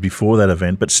classic cars before that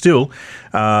event, but still,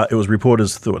 it was reported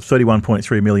as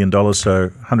 $31.3 million, so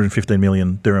 115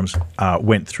 million dirhams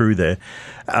went through there.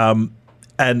 And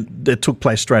it took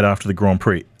place straight after the Grand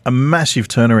Prix. A massive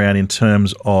turnaround in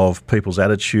terms of people's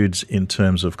attitudes, in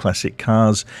terms of classic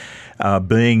cars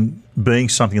being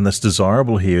something that's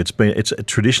desirable here.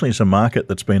 Traditionally it's a market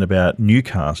that's been about new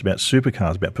cars, about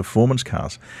supercars, about performance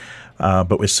cars.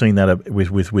 But we're seeing that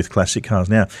with classic cars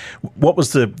now. What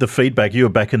was the feedback? You were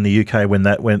back in the UK when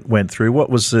that went through. What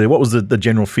was the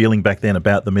general feeling back then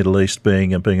about the Middle East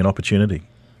being an opportunity?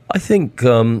 I think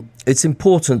it's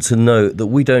important to note that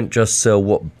we don't just sell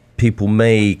what people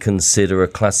may consider a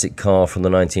classic car from the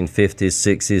 1950s,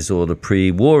 60s or the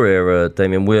pre-war era,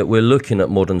 Damien. We're looking at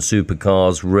modern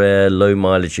supercars, rare,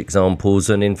 low-mileage examples,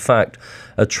 and in fact,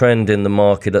 a trend in the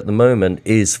market at the moment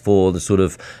is for the sort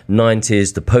of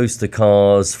 90s, the poster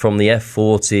cars, from the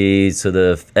F40 to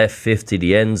the F50,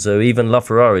 the Enzo, even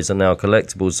LaFerraris are now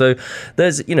collectible. So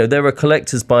there are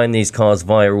collectors buying these cars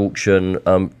via auction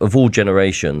of all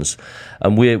generations,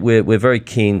 and we're very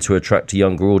keen to attract a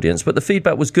younger audience. But the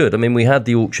feedback was good. I mean, we had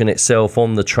the auction itself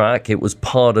on the track. It was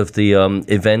part of the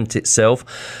event itself.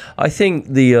 I think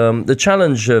the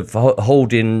challenge of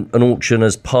holding an auction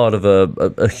as part of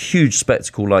a huge spectacle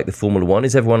like the Formula One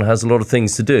is everyone has a lot of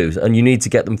things to do, and you need to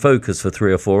get them focused for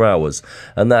 3 or 4 hours,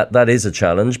 and that is a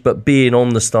challenge. But being on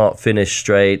the start-finish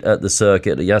straight at the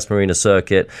circuit, the Yas Marina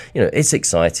circuit, it's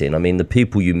exciting. I mean, the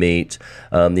people you meet,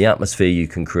 the atmosphere you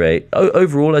can create.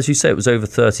 Overall, as you say, it was over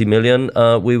 30 million.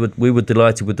 We were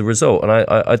delighted with the result, and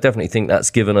I definitely think that's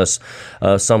given us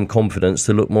some confidence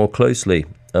to look more closely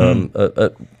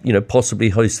at possibly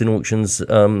hosting auctions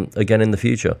again in the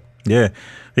future. Yeah.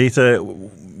 Ether,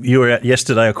 you were out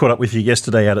yesterday. I caught up with you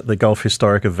yesterday out at the Gulf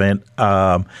Historic event.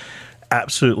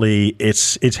 Absolutely,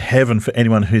 it's heaven for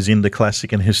anyone who's into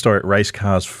classic and historic race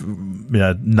cars.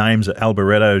 Names at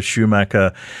Alboreto,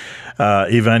 Schumacher,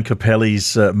 Ivan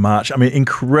Capelli's March. I mean,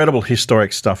 incredible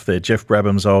historic stuff there. Jeff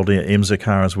Brabham's old IMSA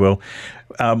car as well.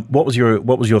 What was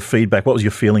your feedback? What was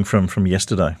your feeling from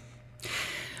yesterday?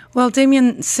 Well,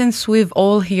 Damien, since we've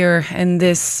all here in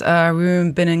this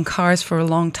room been in cars for a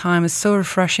long time, it's so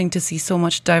refreshing to see so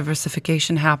much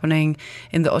diversification happening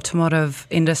in the automotive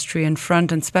industry in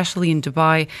front, and especially in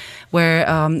Dubai, where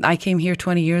I came here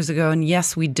 20 years ago. And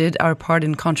yes, we did our part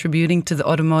in contributing to the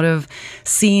automotive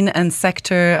scene and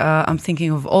sector. I'm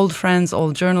thinking of old friends,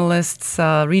 old journalists,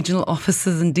 regional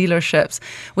offices and dealerships.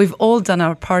 We've all done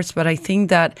our parts, but I think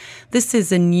that this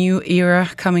is a new era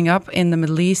coming up in the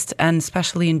Middle East, and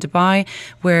especially in Dubai,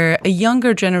 where a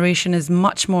younger generation is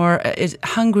much more is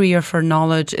hungrier for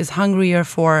knowledge, is hungrier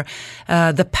for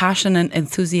the passion and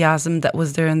enthusiasm that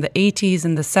was there in the 80s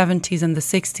and the 70s and the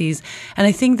 60s. And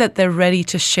I think that they're ready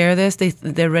to share this.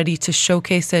 They're ready to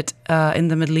showcase it in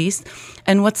the Middle East.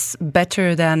 And what's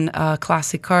better than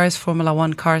classic cars, Formula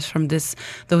One cars from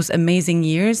those amazing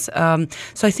years?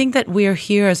 So I think that we are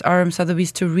here as RM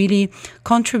Sotheby's to really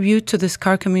contribute to this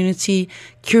car community,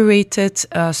 curate it,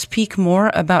 speak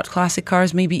more about classic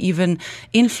cars, maybe even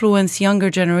influence younger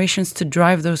generations to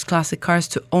drive those classic cars,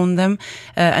 to own them,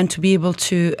 and to be able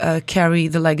to carry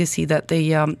the legacy that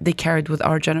they carried with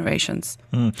our generations.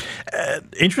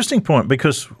 Interesting point,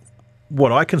 because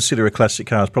what I consider a classic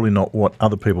car is probably not what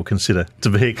other people consider to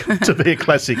be a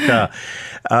classic car.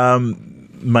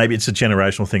 Maybe it's a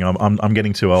generational thing. I'm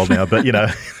getting too old now, but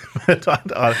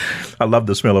I love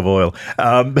the smell of oil.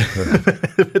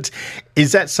 But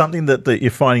is that something that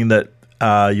you're finding that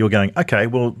you're going, okay,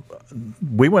 well,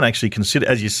 we won't actually consider,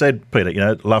 as you said, Peter,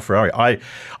 LaFerrari.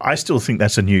 I still think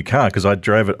that's a new car because I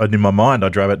drove it, in my mind, I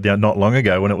drove it down not long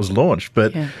ago when it was launched.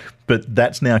 But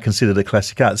that's now considered a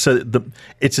classic car. So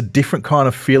it's a different kind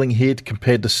of feeling here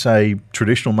compared to, say,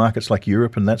 traditional markets like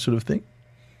Europe and that sort of thing?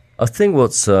 I think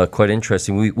what's quite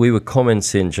interesting, we were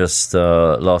commenting just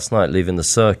last night, leaving the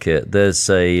circuit, there's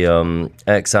a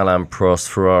ex-Alain Prost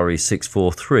Ferrari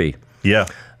 643,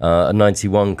 a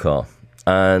 91 car.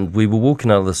 And we were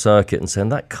walking out of the circuit and saying,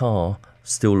 that car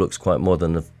still looks quite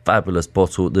modern, a fabulous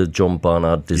bottle, the John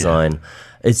Barnard design. Yeah.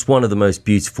 It's one of the most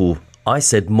beautiful, I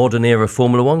said modern era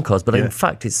Formula One cars, but in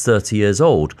fact it's 30 years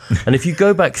old. And if you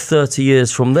go back 30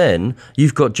 years from then,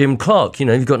 you've got Jim Clark, you've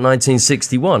got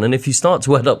 1961. And if you start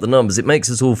to add up the numbers, it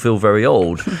makes us all feel very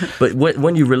old. But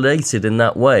when you relate it in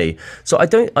that way, so I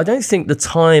don't think the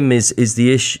time is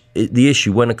the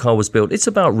issue when a car was built. It's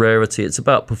about rarity, it's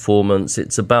about performance,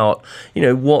 it's about,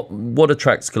 what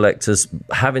attracts collectors,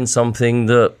 having something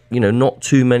that, not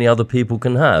too many other people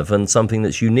can have, and something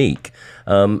that's unique.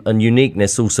 And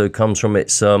uniqueness also comes from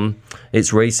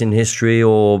its racing history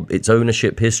or its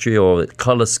ownership history or its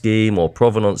colour scheme or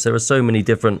provenance. There are so many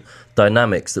different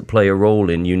dynamics that play a role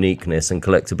in uniqueness and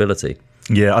collectability.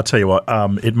 Yeah, I'll tell you what,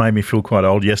 it made me feel quite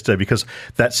old yesterday because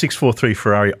that 643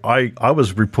 Ferrari, I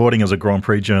was reporting as a Grand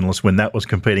Prix journalist when that was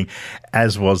competing,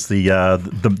 as was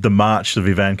the March of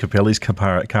Ivan Capelli's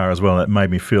car as well, and it made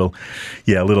me feel,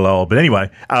 a little old. But anyway,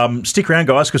 stick around,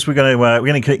 guys, because we're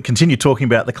going to continue talking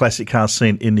about the classic car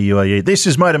scene in the UAE. This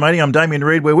is Motor Mania. I'm Damien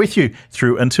Reid. We're with you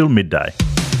through until midday.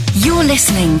 You're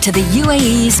listening to the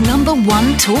UAE's number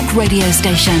one talk radio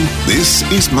station. This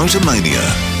is Motor Mania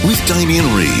with Damien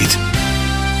Reid.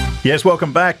 Yes,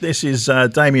 welcome back. This is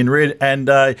Damien Reid, and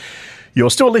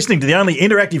you're still listening to the only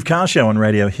interactive car show on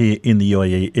radio here in the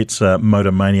UAE. It's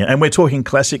Motor Mania, and we're talking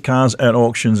classic cars at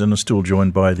auctions, and are still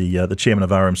joined by the chairman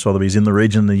of RM Sotheby's in the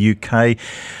region, the UK,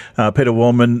 Peter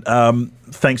Waldman.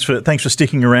 Thanks for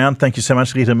sticking around. Thank you so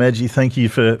much, Rita Medji. Thank you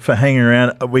for hanging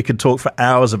around. We could talk for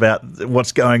hours about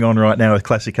what's going on right now with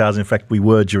classic cars. In fact, we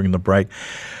were during the break.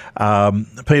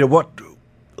 Peter,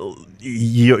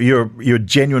 You're a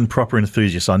genuine proper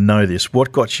enthusiast. I know this.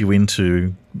 What got you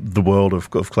into the world of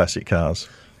classic cars?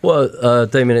 Well,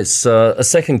 Damien, it's a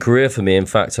second career for me. In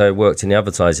fact, I worked in the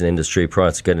advertising industry prior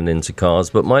to getting into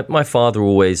cars. But my father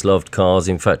always loved cars.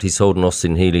 In fact, he sold an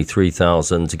Austin Healey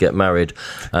 3000 to get married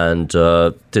and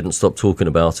didn't stop talking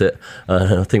about it.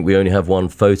 I think we only have one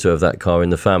photo of that car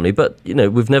in the family. But,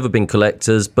 we've never been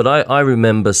collectors. But I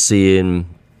remember seeing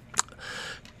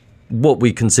what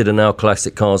we consider now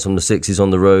classic cars from the 60s on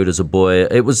the road as a boy.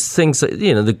 It was things that,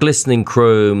 the glistening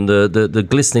chrome, the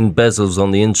glistening bezels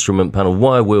on the instrument panel,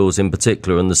 wire wheels in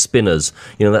particular, and the spinners,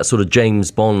 that sort of James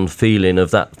Bond feeling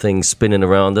of that thing spinning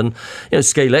around. And,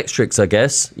 Scalextrics, I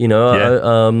guess, the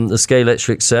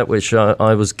Scalextric set, which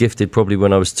I was gifted probably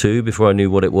when I was 2 before I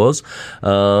knew what it was.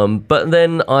 But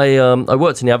then I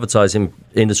worked in the advertising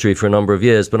industry for a number of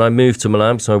years, but I moved to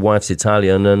Milan because my wife's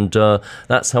Italian, and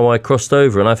that's how I crossed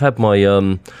over. And I've had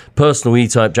my personal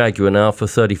E-Type Jaguar now for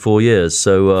 34 years,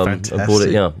 so I bought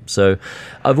it. So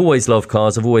I've always loved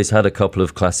cars. I've always had a couple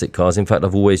of classic cars. In fact,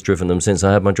 I've always driven them since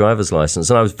I had my driver's license,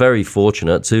 and I was very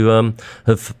fortunate to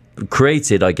have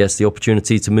created, I guess, the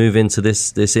opportunity to move into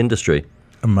this industry.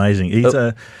 Amazing.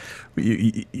 What's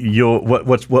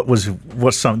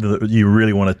something that you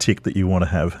really want to tick that you want to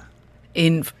have?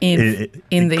 In the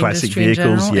industry in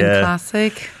general, in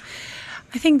classic.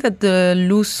 I think that the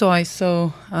Lusso I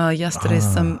saw yesterday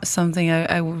is something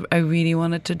I really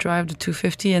wanted to drive, the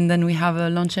 250, and then we have a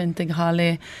Lancia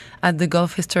Integrale at the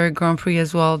Gulf Historic Grand Prix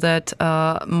as well that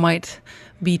might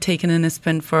be taken in a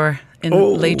spin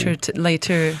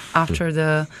later after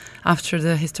the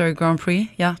Historic Grand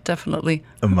Prix. Yeah, definitely.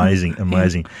 Amazing.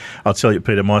 Yeah. I'll tell you,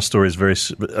 Peter, my story is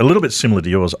a little bit similar to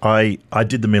yours. I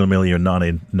did the Mille Miglia in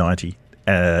 1990.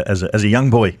 as a young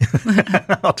boy.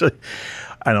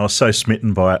 And I was so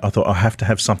smitten by it. I thought I have to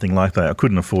have something like that. I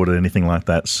couldn't afford anything like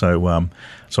that, so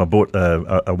I bought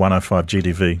a 105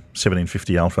 GTV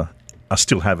 1750 Alpha. I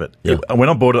still have it. Yeah. When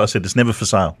I bought it, I said it's never for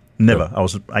sale. Never. Yeah. I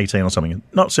was 18 or something,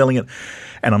 not selling it,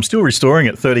 and I'm still restoring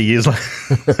it 30 years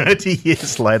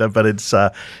later. But it's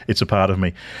a part of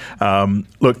me.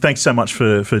 Look, thanks so much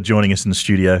for joining us in the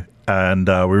studio. And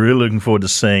we're really looking forward to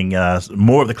seeing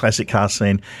more of the classic car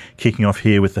scene kicking off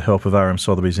here with the help of RM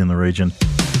Sotheby's in the region.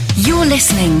 You're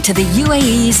listening to the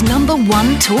UAE's number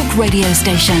one talk radio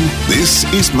station. This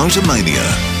is Motormania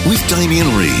with Damien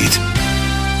Reid.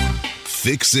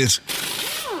 Fix it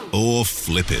or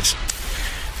flip it.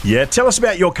 Yeah, tell us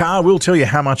about your car. We'll tell you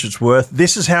how much it's worth.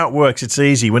 This is how it works. It's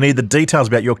easy. We need the details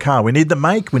about your car. We need the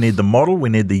make, we need the model, we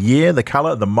need the year, the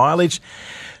colour, the mileage.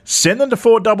 Send them to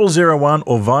 4001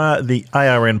 or via the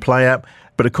ARN Play app.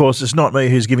 But of course, it's not me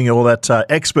who's giving you all that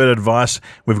expert advice.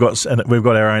 We've got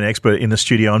our own expert in the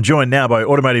studio. I'm joined now by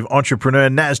automotive entrepreneur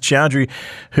Naz Chowdhury,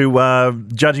 who,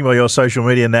 judging by your social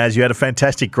media, Naz, you had a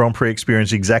fantastic Grand Prix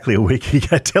experience exactly a week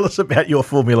ago. Tell us about your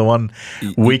Formula One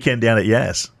weekend down at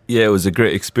Yas. Yeah, it was a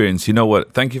great experience. You know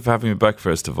what? Thank you for having me back,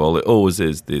 first of all. It always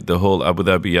is. The whole Abu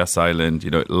Dhabi Yas Island,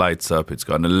 it lights up. It's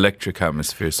got an electric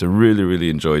atmosphere, so really, really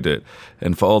enjoyed it.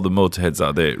 And for all the motorheads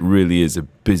out there, it really is a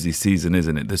busy season,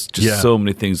 isn't it? There's just so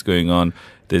many things going on.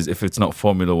 If it's not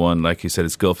Formula One, like you said,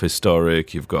 it's Gulf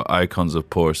Historic. You've got icons of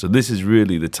Porsche. So this is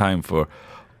really the time for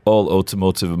all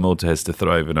automotive and motorheads to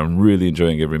thrive, and I'm really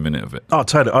enjoying every minute of it. Oh,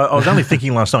 totally. I was only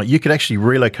thinking last night, you could actually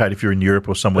relocate if you're in Europe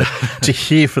or somewhere to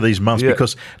here for these months,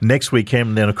 because next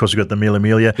weekend, then of course we've got the Mille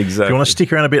Miglia. Exactly. If you want to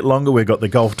stick around a bit longer, we've got the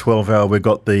Golf 12-hour, we've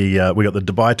got the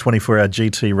Dubai 24-hour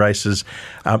GT races,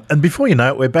 and before you know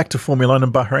it, we're back to Formula 1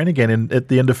 and Bahrain again at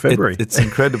the end of February. It's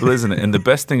incredible, isn't it? And the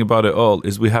best thing about it all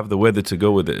is we have the weather to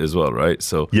go with it as well, right?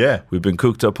 So we've been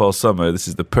cooked up all summer. This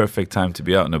is the perfect time to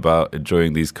be out and about,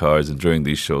 enjoying these cars, enjoying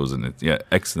these shows, and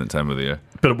excellent time of the year.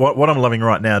 But what I'm loving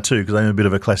right now too, because I'm a bit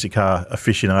of a classic car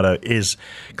aficionado, is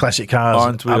classic cars.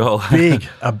 Aren't we all?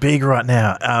 are big right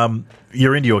now.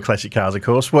 You're into your classic cars, of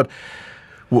course. What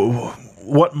are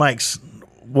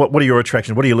your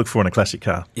attractions? What do you look for in a classic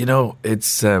car?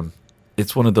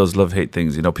 It's one of those love-hate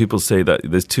things. People say that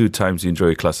there's two times you enjoy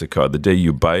a classic car: the day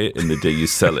you buy it and the day you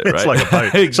sell it. Right? It's like a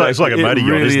boat. Exactly. It's like a motor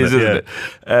yacht, isn't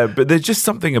it? But there's just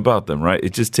something about them, right?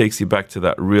 It just takes you back to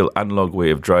that real analog way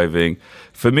of driving.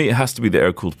 For me, it has to be the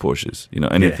air-cooled Porsches.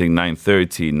 Anything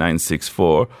 930,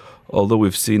 964. Although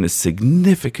we've seen a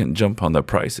significant jump on their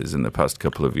prices in the past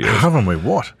couple of years. Haven't we?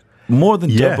 What? More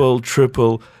than double,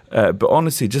 triple. But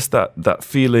honestly, just that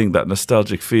feeling, that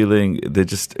nostalgic feeling, they're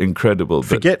just incredible.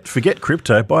 Forget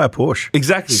crypto, buy a Porsche.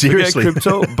 Exactly. Seriously. Forget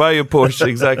crypto, buy a Porsche.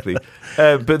 Exactly.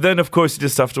 But then, of course, you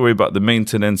just have to worry about the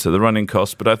maintenance or the running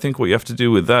costs. But I think what you have to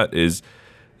do with that is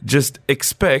just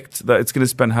expect that it's going to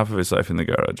spend half of its life in the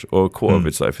garage or a quarter of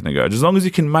its life in the garage. As long as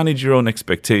you can manage your own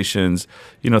expectations,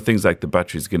 things like the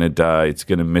battery's going to die, it's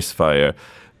going to misfire.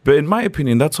 But in my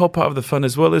opinion, that's all part of the fun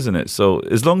as well, isn't it? So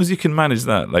as long as you can manage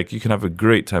that, you can have a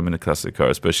great time in a classic car,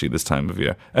 especially this time of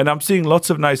year. And I'm seeing lots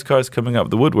of nice cars coming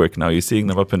up the woodwork now. You're seeing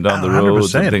them up and down the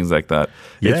roads 100%. And things like that.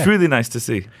 Yeah. It's really nice to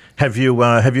see. Have you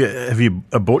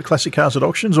bought classic cars at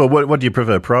auctions, or what do you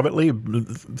prefer, privately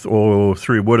or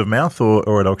through word of mouth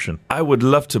or at auction? I would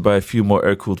love to buy a few more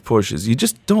air-cooled Porsches. You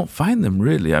just don't find them,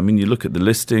 really. I mean, you look at the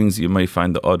listings, you may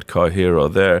find the odd car here or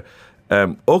there.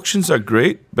 Auctions are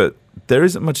great, but there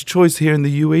isn't much choice here in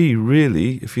the UAE,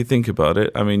 really, if you think about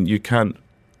it. I mean, you can't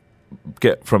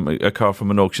get from a car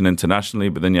from an auction internationally,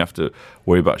 but then you have to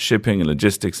worry about shipping and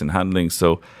logistics and handling.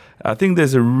 So I think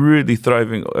there's a really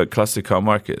thriving classic car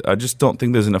market. I just don't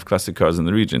think there's enough classic cars in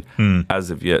the region as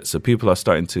of yet. So people are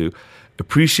starting to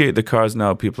appreciate the cars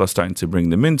now. People are starting to bring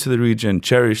them into the region,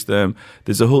 cherish them.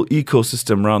 There's a whole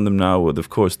ecosystem around them now with, of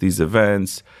course, these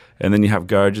events. And then you have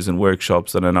garages and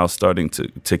workshops that are now starting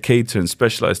to cater and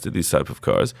specialize to these type of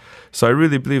cars. So I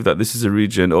really believe that this is a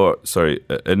region,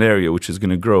 an area which is going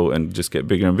to grow and just get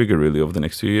bigger and bigger, really, over the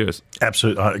next few years.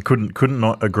 Absolutely. I couldn't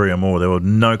not agree more. There were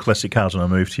no classic cars when I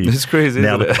moved here. It's crazy,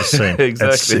 now isn't it? That I've seen.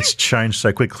 Exactly. It's changed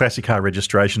so quick. Classic car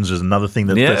registrations is another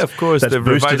thing of course. They've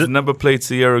revised number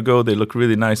plates a year ago. They look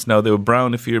really nice now. They were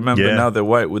brown, if you remember. Now they're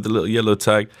white with a little yellow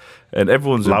tag. And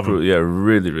everyone's Love improved. Yeah,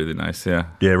 really, really nice. Yeah.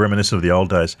 Yeah, reminiscent of the old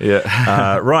days.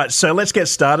 Yeah. Right, so let's get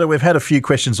started. We've had a few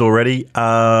questions already.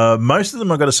 Most of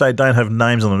them, I've got to say, don't have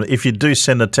names on them. If you do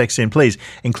send a text in, please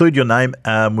include your name.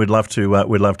 We'd love to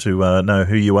know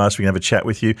who you are so we can have a chat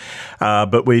with you.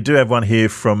 But we do have one here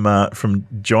from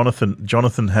Jonathan.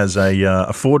 Jonathan has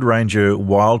a Ford Ranger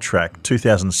Wildtrak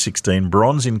 2016,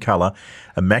 bronze in colour,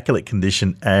 immaculate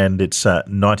condition, and it's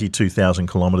 92,000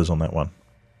 kilometres on that one.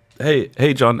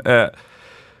 Hey, John.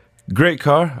 Great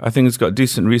car. I think it's got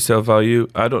decent resale value.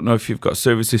 I don't know if you've got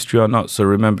service history or not. So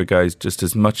remember, guys, just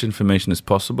as much information as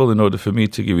possible in order for me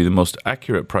to give you the most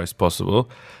accurate price possible.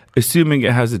 Assuming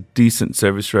it has a decent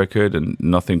service record and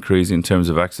nothing crazy in terms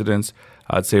of accidents,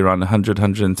 I'd say around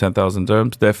 110,000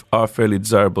 dirhams. They are fairly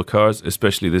desirable cars,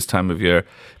 especially this time of year.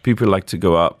 People like to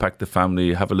go out, pack the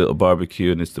family, have a little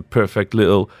barbecue, and it's the perfect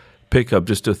little pickup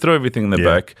just to throw everything in the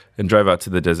back and drive out to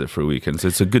the desert for a weekend. So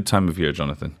it's a good time of year,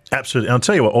 Jonathan. Absolutely. And I'll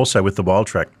tell you what, also with the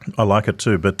Wildtrak, I like it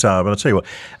too. But I'll tell you what,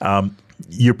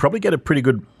 you probably get a pretty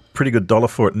good dollar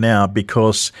for it now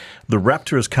because the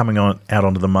Raptor is coming out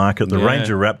onto the market. The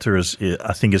Ranger Raptor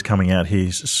I think is coming out here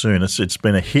soon. It's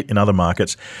been a hit in other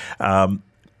markets.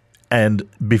 And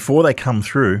before they come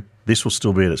through, this will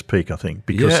still be at its peak, I think,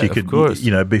 because you could,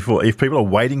 before, if people are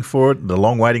waiting for it, the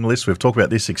long waiting list, we've talked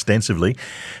about this extensively.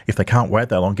 If they can't wait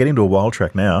that long, get into a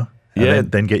Wildtrak now,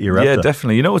 and then get your Raptor. Yeah,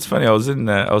 definitely. You know what's funny? I was in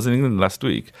England last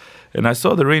week, and I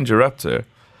saw the Ranger Raptor,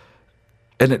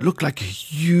 and it looked like a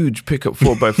huge pickup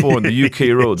 4x4 on the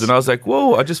UK roads, and I was like,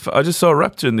 "Whoa!" I just saw a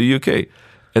Raptor in the UK.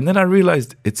 And then I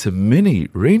realized it's a mini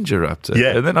Ranger Raptor.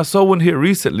 Yeah. And then I saw one here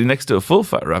recently next to a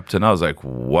full-fat Raptor, and I was like,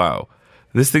 wow.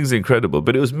 This thing's incredible,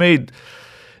 but it was made,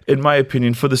 in my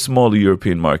opinion, for the smaller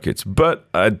European markets. But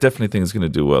I definitely think it's going to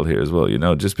do well here as well,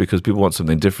 just because people want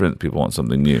something different, people want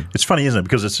something new. It's funny, isn't it?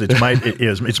 Because it's made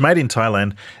it's made in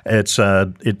Thailand.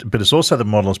 But it's also the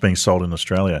model that's being sold in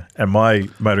Australia. And my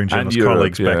motoring journalist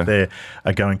colleagues back there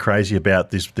are going crazy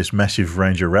about this massive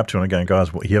Ranger Raptor. And I'm going, guys,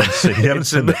 you haven't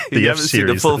seen the F series. Seen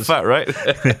the full fat, right?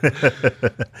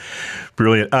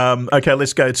 Brilliant. Okay,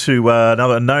 let's go to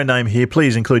another no name here.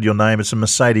 Please include your name. It's a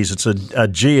Mercedes. It's a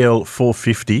GL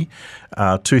 450,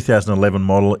 2011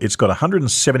 model. It's got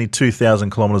 172,000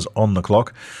 kilometres on the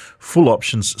clock. Full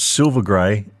options, silver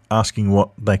grey. Asking what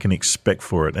they can expect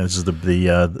for it. And this is the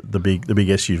big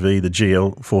SUV, the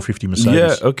GL 450 Mercedes.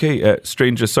 Yeah. Okay.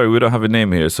 Stranger. Sorry, we don't have a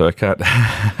name here, so I can't.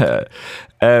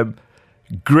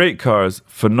 Great cars,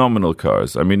 phenomenal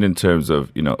cars. I mean, in terms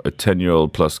of, a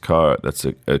 10-year-old plus car, that's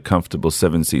a comfortable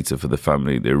 7-seater for the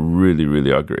family. They really,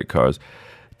 really are great cars.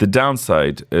 The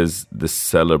downside, as the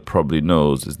seller probably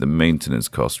knows, is the maintenance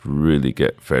costs really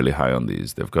get fairly high on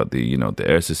these. They've got the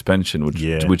air suspension,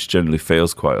 which generally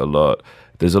fails quite a lot.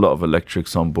 There's a lot of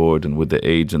electrics on board, and with the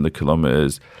age and the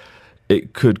kilometers,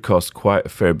 it could cost quite a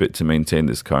fair bit to maintain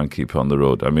this car and keep it on the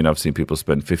road. I mean, I've seen people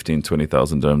spend 15,000,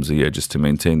 20,000 dirhams a year just to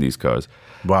maintain these cars.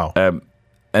 Wow.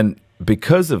 And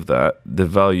because of that, the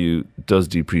value does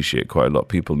depreciate quite a lot.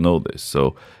 People know this.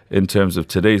 So in terms of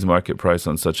today's market price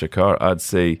on such a car, I'd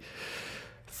say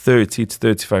 30 to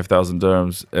 35,000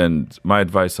 dirhams. And my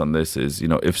advice on this is,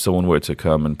 if someone were to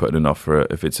come and put in an offer,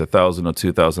 if it's 1,000 or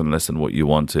 2,000 less than what you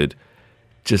wanted,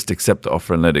 just accept the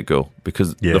offer and let it go.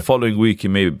 Because the following week you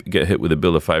may get hit with a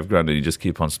bill of $5,000 and you just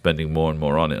keep on spending more and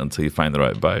more on it until you find the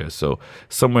right buyer. So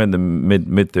somewhere in the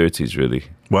mid-30s, really.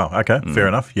 Wow, okay, fair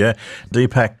enough, yeah.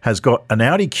 Deepak has got an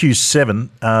Audi Q7.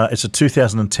 It's a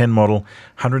 2010 model,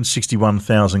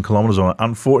 161,000 kilometres on it.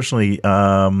 Unfortunately,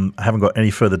 I haven't got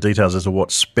any further details as to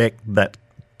what spec that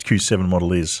Q7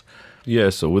 model is.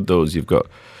 Yeah, so with those,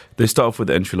 they start off with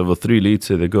the entry-level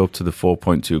 3-litre. They go up to the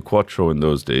 4.2 Quattro in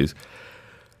those days.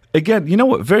 Again, you know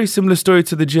what? Very similar story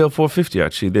to the GL450,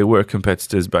 actually. They were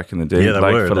competitors back in the day. Yeah, they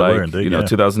were indeed,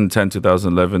 2010,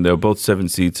 2011, they were both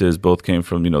 7-seaters, both came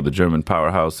from, the German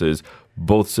powerhouses,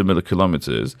 both similar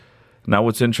kilometers. Now,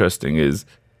 what's interesting is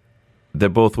they're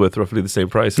both worth roughly the same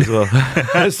price as well.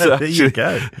 So there you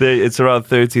go. It's around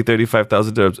 30,000,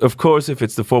 35,000 dirhams. Of course, if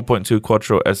it's the 4.2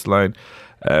 Quattro S-Line,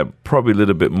 probably a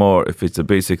little bit more. If it's a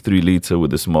basic 3-litre with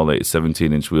the small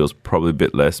 17-inch wheels, probably a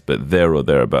bit less, but there or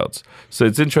thereabouts. So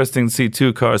it's interesting to see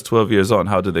two cars 12 years on.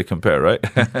 How do they compare, right?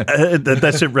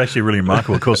 That's actually really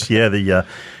remarkable. Of course, the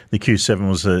Q7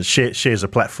 was shares a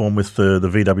platform with the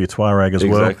VW Touareg as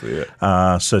well. Exactly,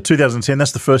 yeah. So 2010,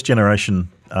 that's the first generation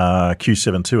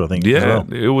Q7 too, I think. Yeah, as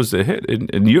well. It was a hit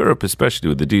in Europe, especially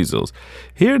with the diesels.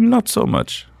 Here, not so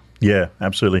much. Yeah,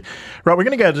 absolutely. Right, we're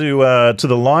going to go to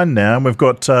the line now, and we've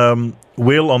got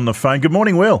Will on the phone. Good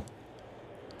morning, Will.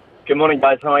 Good morning,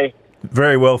 guys. How are you?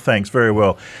 Very well, thanks. Very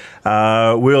well.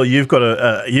 Will, you've got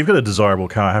a desirable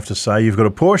car, I have to say. You've got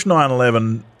a Porsche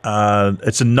 911.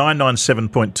 It's a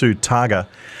 997.2 Targa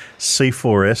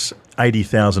C4S,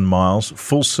 80,000 miles,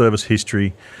 full service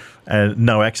history, and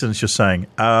no accidents. You're saying.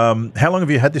 How long have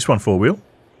you had this one for, Will?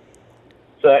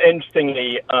 So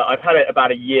interestingly, I've had it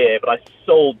about a year, but I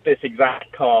sold this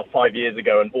exact car 5 years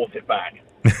ago and bought it back.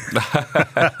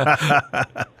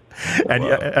 And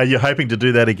are you hoping to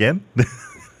do that again?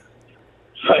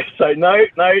 So no,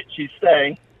 she's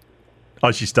staying.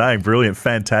 Oh, she's staying. Brilliant,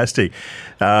 fantastic.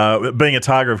 Being a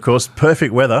Targa, of course,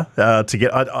 perfect weather to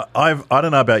get. I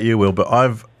don't know about you, Will, but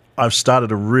I've started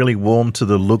to really warm to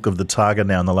the look of the Targa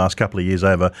now in the last couple of years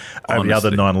over the other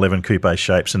 911 coupe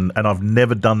shapes, and I've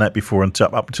never done that before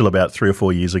up until about 3 or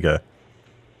 4 years ago.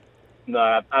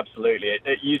 No, absolutely.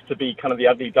 It used to be kind of the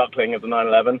ugly duckling of the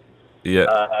 911. Yeah.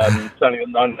 Certainly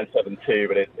the 997 too,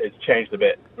 but it's changed a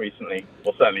bit recently.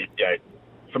 Well, certainly,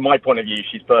 from my point of view,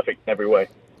 she's perfect in every way.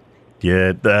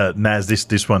 Yeah, Naz,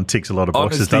 this one ticks a lot of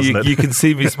boxes, Honestly, doesn't it? You can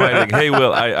see me smiling. Hey,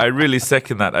 Will, I really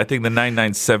second that. I think the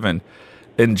 997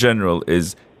 in general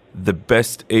is the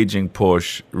best aging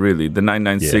Porsche, really. The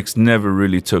 996 never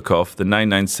really took off. The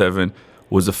 997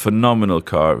 was a phenomenal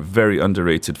car, very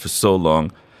underrated for so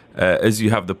long. As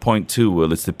you have the point 2,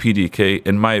 Will, it's the PDK.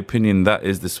 In my opinion, that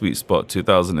is the sweet spot.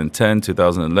 2010,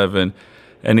 2011,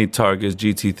 any Targas,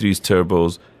 GT3s,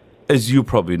 turbos. As you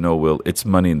probably know, Will, it's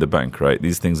money in the bank, right?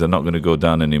 These things are not going to go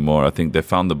down anymore. I think they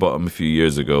found the bottom a few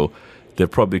years ago. They'll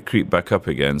probably creep back up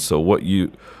again. So what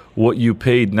you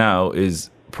paid now is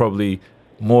probably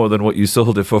more than what you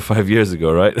sold it for 5 years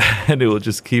ago, right? And it will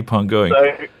just keep on going.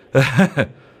 So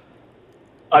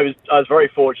I was very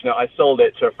fortunate. I sold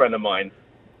it to a friend of mine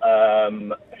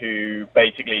who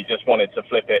basically just wanted to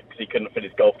flip it because he couldn't fit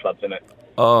his golf clubs in it.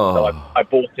 Oh. So I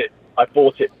bought it. I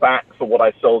bought it back for what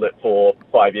I sold it for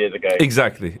 5 years ago.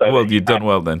 Exactly. So well, you've done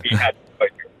well then. Yeah.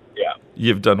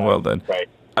 You've done well then. Right.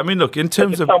 I mean, look, in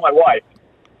terms of... tell my wife.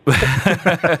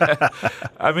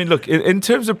 I mean, look, in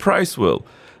terms of price, Will,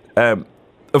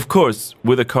 of course,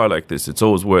 with a car like this, it's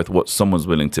always worth what someone's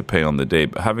willing to pay on the day.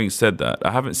 But having said that,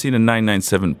 I haven't seen a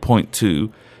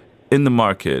 997.2 in the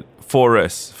market,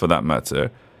 4S for that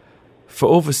matter, for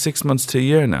over 6 months to a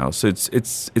year now. So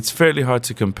it's fairly hard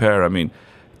to compare. I mean,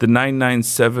 the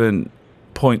 997.2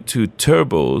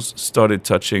 turbos started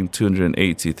touching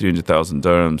 280, 300,000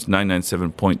 dirhams.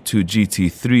 997.2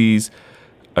 GT3s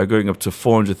are going up to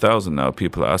 400,000 now,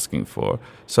 people are asking for.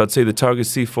 So I'd say the Targa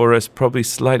C4S probably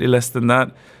slightly less than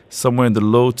that, somewhere in the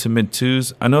low to mid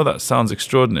twos. I know that sounds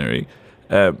extraordinary,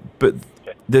 but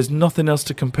there's nothing else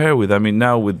to compare with. I mean,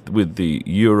 now with the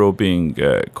euro being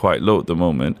quite low at the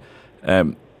moment,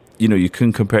 you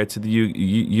couldn't compare it to the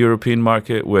European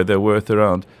market where they're worth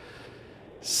around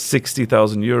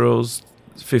 60,000 euros,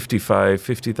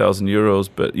 50,000 euros.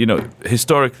 But,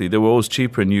 historically, they were always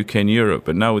cheaper in UK and Europe.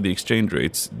 But now with the exchange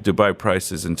rates, Dubai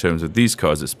prices in terms of these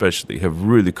cars especially have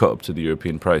really caught up to the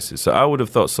European prices. So I would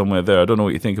have thought somewhere there. I don't know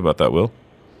what you think about that, Will.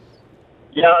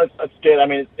 Yeah, that's good. I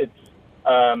mean, it's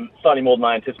slightly more than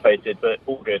I anticipated, but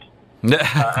all good. And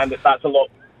that's a lot.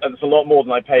 It's a lot more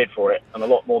than I paid for it, and a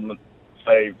lot more than.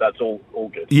 So that's all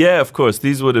good. Yeah, of course.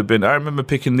 These would have been... I remember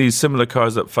picking these similar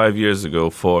cars up 5 years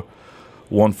ago for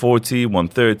 140,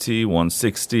 130,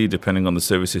 160, depending on the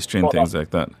service history and things like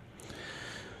that.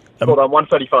 Hold on,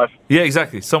 135. Yeah,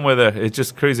 exactly. Somewhere there. It's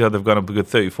just crazy how they've gone up a good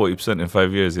 30-40% in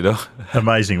 5 years,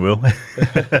 Amazing, Will.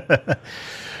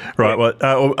 Right, well,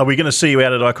 are we going to see you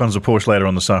out at Icons of Porsche later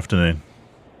on this afternoon?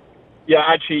 Yeah,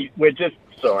 actually, we're just...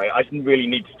 Sorry, I really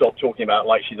need to stop talking about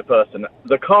like she's a person.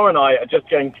 The car and I are just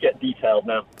going to get detailed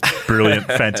now. Brilliant,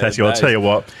 fantastic. Nice. I'll tell you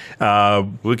what.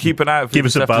 We'll keep an eye out for give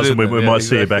us a buzz and we might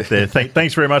see you back there.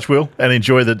 Thanks very much, Will, and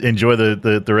enjoy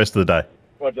the rest of the day.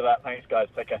 Roger that. Thanks, guys.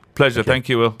 Take care. Pleasure. Thank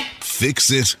you, Will. Fix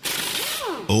it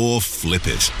or flip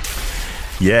it.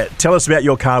 Yeah, tell us about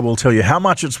your car. We'll tell you how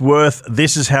much it's worth.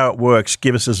 This is how it works.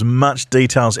 Give us as much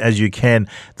details as you can.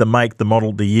 The make, the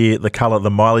model, the year, the colour,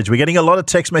 the mileage. We're getting a lot of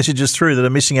text messages through that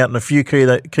are missing out on a few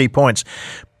key points.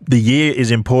 The year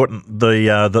is important.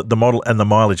 The model and the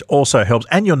mileage also helps.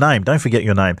 And your name. Don't forget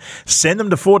your name. Send them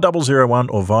to 4001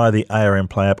 or via the ARN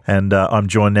Play app. And I'm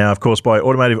joined now, of course, by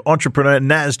automotive entrepreneur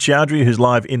Naz Chowdhury, who's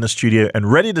live in the studio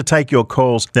and ready to take your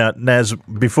calls. Now, Naz,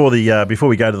 before we go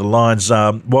to the lines,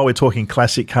 while we're talking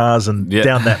classic cars and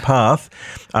down that path,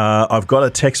 I've got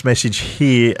a text message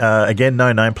here. Again,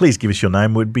 no name. Please give us your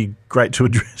name. Would be great to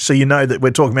address, so you know that we're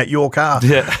talking about your car.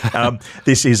 Yeah.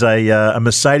 This is a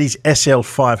Mercedes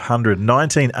SL500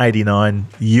 1989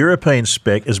 European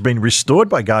spec, has been restored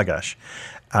by Gargash,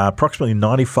 approximately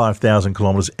 95,000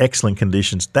 kilometres, excellent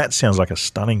conditions. That sounds like a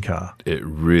stunning car. It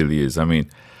really is. I mean,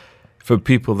 for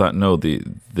people that know the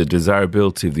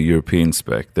desirability of the European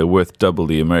spec, they're worth double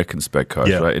the American spec cars,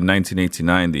 right? In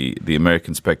 1989, the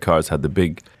American spec cars had the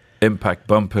big impact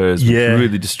bumpers, which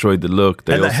really destroyed the look.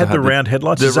 They had the round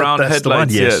headlights. The round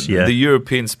headlights, yes. The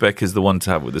European spec is the one to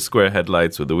have with the square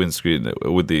headlights, with the windscreen,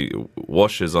 with the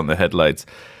washers on the headlights.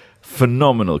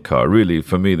 Phenomenal car. Really,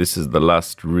 for me, this is the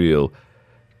last real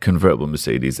convertible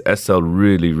Mercedes. SL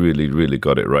really, really, really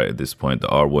got it right at this point, the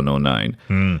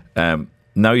R109.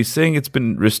 Now, he's saying it's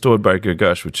been restored by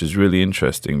Gurgash, which is really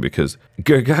interesting because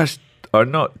Gurgash are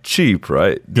not cheap,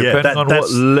 right? Depending on what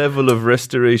level of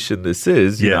restoration this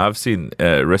is. You know, I've seen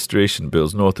restoration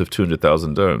bills north of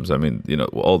 200,000 dirhams. I mean, you know,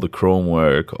 all the chrome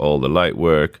work, all the light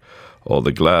work, all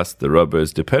the glass, the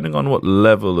rubbers, depending on what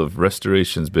level of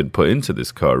restoration's been put into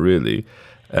this car, really,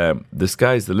 the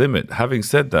sky's the limit. Having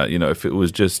said that, you know, if it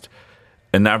was just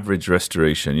an average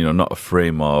restoration, you know, not a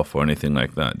frame off or anything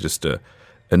like that, just a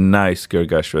nice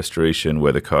Gurgash restoration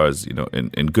where the car's, you know,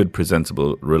 in good,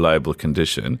 presentable, reliable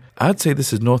condition, I'd say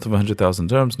this is north of 100,000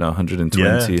 dirhams now,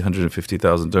 120,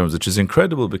 150,000 dirhams, which is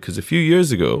incredible because a few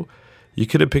years ago, you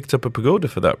could have picked up a Pagoda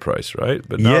for that price, right?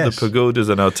 But now the Pagodas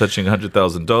are now touching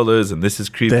 $100,000 and this is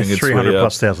creeping its way up. 300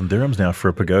 plus thousand dirhams now for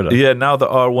a Pagoda. Yeah, now the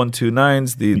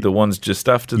R129s, the ones just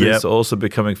after this, are also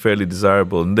becoming fairly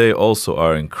desirable, and they also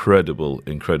are incredible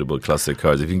classic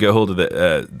cars. If you can get hold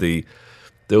of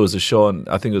there was a show on,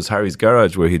 I think it was Harry's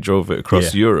Garage, where he drove it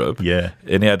across Europe. Yeah.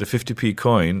 And he had a 50p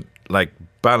coin, like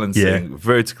balancing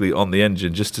vertically on the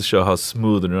engine just to show how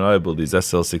smooth and reliable these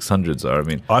SL600s are. I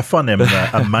mean, I find them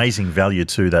amazing value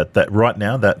too. That right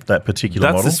now, that particular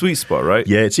model. That's the sweet spot, right?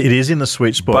 Yeah, it is in the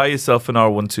sweet spot. Buy yourself an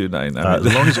R129.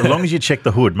 As long as you check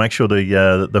the hood, make sure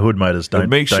the hood motors don't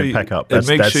pack up. And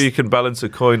make sure you can balance a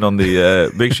coin on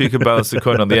the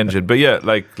the engine. But yeah,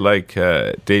 like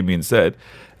Damien said,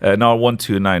 an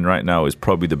R129 right now is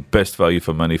probably the best value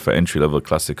for money for entry-level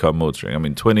classic car motoring. I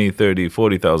mean, 20, 30,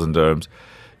 40,000 dirhams,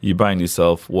 you're buying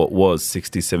yourself what was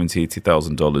 $60,000,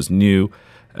 $70,000, $80,000 new.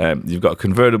 You've got a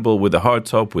convertible with a hard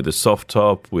top, with a soft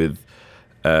top, with,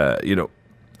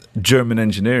 German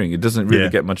engineering. It doesn't really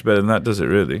get much better than that, does it,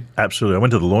 really? Absolutely. I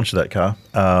went to the launch of that car.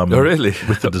 Oh, really?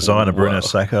 With the designer, Bruno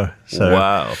Sacco. So,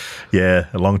 wow. Yeah,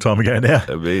 a long time ago now.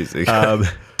 Amazing.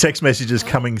 Text messages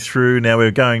coming through. Now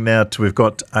we've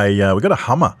got a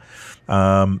Hummer,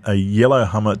 a yellow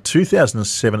Hummer,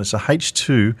 2007. It's a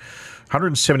H2,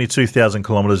 172,000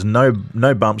 kilometres,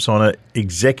 no bumps on it,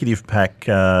 executive pack,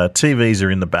 TVs are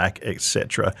in the back,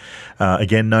 etc.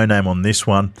 Again, no name on this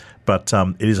one, but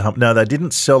it is a Hummer. Now, they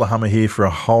didn't sell the Hummer here for a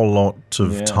whole lot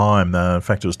of time. In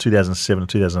fact, it was 2007,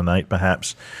 2008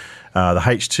 perhaps. The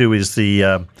H2 is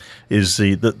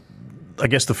the I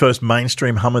guess the first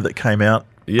mainstream Hummer that came out.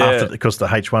 Yeah, because the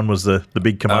H1 was the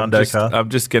big commando car. I'm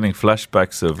just getting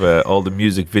flashbacks of all the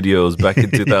music videos back in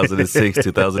 2006,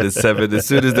 2007, as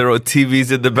soon as there were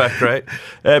TVs in the back, right?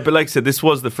 But like I said, this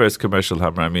was the first commercial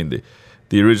Hummer. I mean,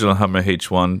 the original Hummer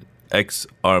H1,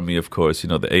 ex-Army, of course,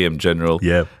 the AM General.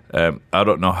 Yeah. I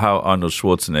don't know how Arnold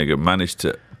Schwarzenegger managed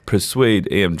to persuade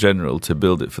AM General to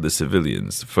build it for the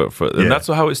civilians. And that's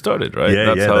how it started, right?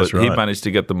 That's how he managed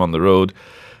to get them on the road.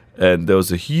 And there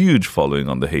was a huge following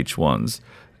on the H1s.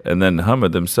 And then Hummer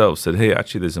themselves said, hey,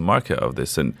 actually, there's a market of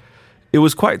this. And it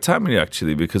was quite timely,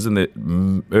 actually, because in the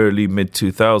early,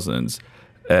 mid-2000s,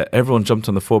 everyone jumped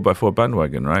on the 4x4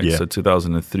 bandwagon, right? Yeah. So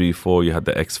 2003, 4, you had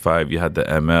the X5, you had the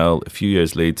ML. A few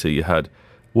years later, you had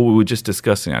what we were just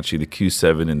discussing, actually, the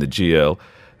Q7 and the GL.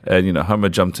 And, Hummer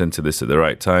jumped into this at the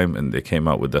right time, and they came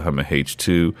out with the Hummer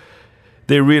H2.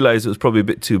 They realized it was probably a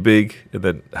bit too big, and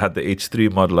then had the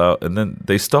H3 model out, and then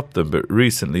they stopped them. But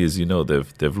recently, as you know,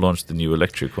 they've launched the new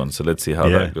electric one. So let's see how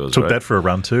that goes. Took that for a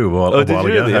run too a while ago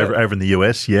over in the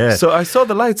US. Yeah. So I saw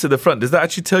the lights at the front. Does that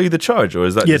actually tell you the charge, or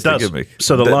is that just a gimmick?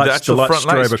 So the lights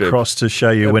strobe across to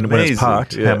show you when it's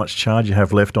parked how much charge you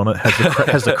have left on it.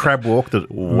 Has the crab walk that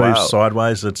moves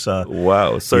sideways. It's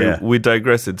wow. So we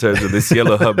digress in terms of this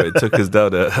yellow Hummer. It took us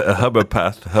down a Hummer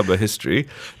path, Hummer history.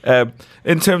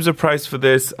 In terms of price for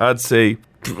this, I'd say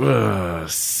 55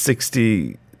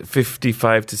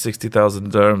 to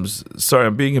 60,000 dirhams. Sorry,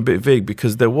 I'm being a bit vague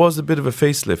because there was a bit of a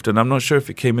facelift, and I'm not sure if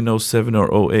it came in 07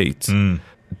 or 08.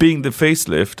 Being the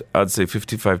facelift, I'd say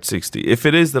 55 to 60. If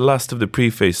it is the last of the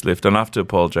pre-facelift, and I have to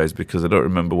apologise because I don't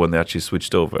remember when they actually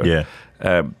switched over,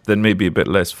 then maybe a bit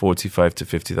less, 45 to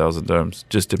 50,000 dirhams,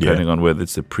 just depending on whether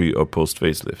it's a pre or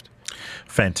post-facelift.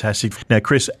 Fantastic. Now,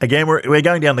 Chris, again, we're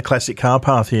going down the classic car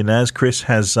path here, Naz. Chris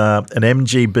has an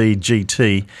MGB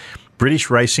GT, British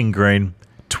Racing Green,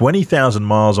 20,000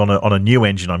 miles on a new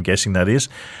engine, I'm guessing that is.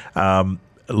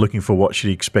 looking for what should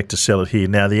he expect to sell it here.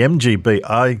 Now, the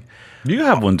MGB, You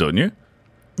have one, don't you?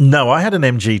 No, I had an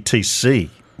MGTC,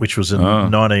 which was a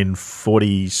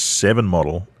 1947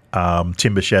 model,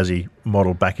 timber chassis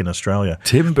model back in Australia.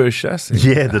 Timber chassis?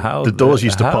 Yeah, the doors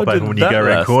used to pop open when you go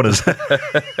around corners.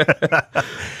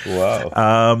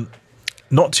 Wow.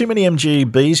 Not too many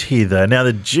MGBs here, though. Now,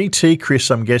 the GT, Chris,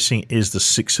 I'm guessing, is the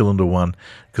 6-cylinder one,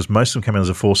 because most of them came out as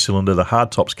a 4-cylinder. The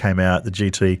hardtops came out. The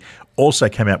GT also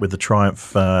came out with the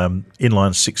Triumph inline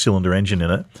 6-cylinder engine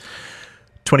in it.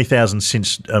 20,000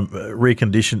 since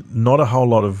reconditioned. Not a whole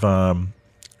lot of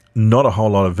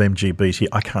MGBs here.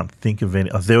 I can't think of any.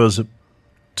 There was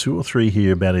 2 or 3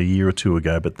 here about a year or 2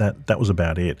 ago, but that was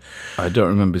about it. I don't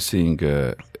remember seeing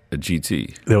a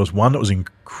GT. There was one that was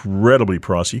incredibly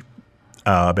pricey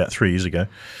about 3 years ago.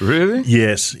 Really?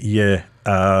 Yes, yeah.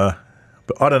 But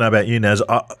I don't know about you, Naz.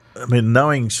 I mean,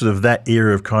 knowing sort of that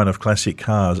era of kind of classic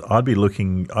cars, I'd be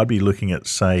looking at,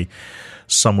 say,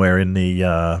 somewhere in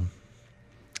the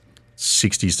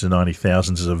 60s to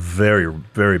 90,000s is a very,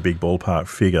 very big ballpark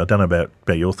figure. I don't know about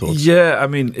your thoughts. Yeah, I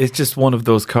mean, it's just one of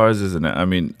those cars, isn't it? I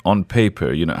mean, on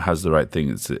paper, it has the right thing.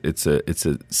 It's a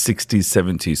 60s,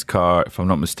 70s car. If I'm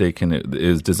not mistaken, it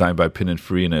was designed by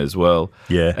Pininfarina as well.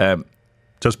 Yeah.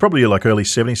 So it's probably like early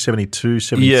 70s, 72,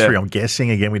 73, yeah. I'm guessing.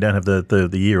 Again, we don't have the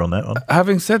year on that one.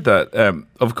 Having said that,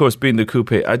 of course, being the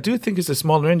coupe, I do think it's a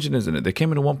smaller engine, isn't it? They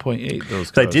came in a 1.8,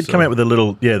 those cars. They did come out with a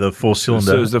little, the 4-cylinder.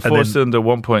 So it was the 4-cylinder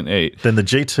 1.8. Then the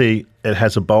GT, it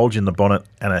has a bulge in the bonnet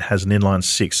and it has an inline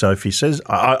 6. So if he says,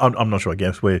 I'm not sure, I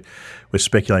guess we're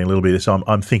speculating a little bit. So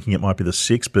I'm thinking it might be the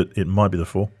 6, but it might be the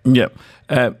 4. Yeah.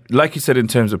 Like you said, in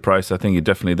terms of price, I think you're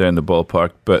definitely there in the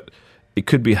ballpark, but it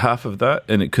could be half of that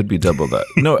and it could be double that.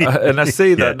 No, and I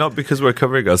say that not because we're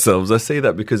covering ourselves. I say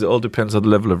that because it all depends on the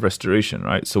level of restoration,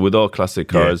 right? So with all classic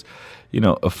cars,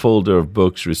 a folder of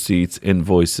books, receipts,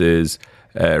 invoices,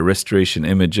 restoration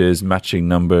images, matching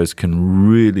numbers can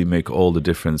really make all the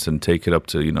difference and take it up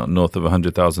to, north of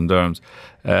 100,000 dirhams.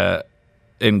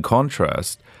 In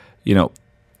contrast, no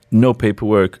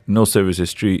paperwork, no service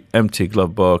history, empty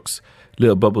glove box,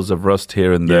 little bubbles of rust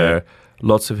here and there.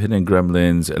 Lots of hidden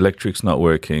gremlins, electric's not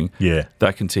working. Yeah.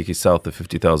 That can take you south of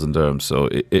 50,000 dirhams. So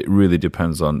it really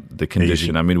depends on the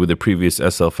condition. Easy. I mean, with the previous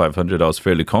SL500, I was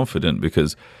fairly confident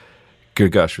because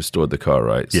Girgash restored the car,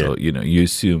 right? Yeah. So, you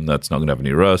assume that's not going to have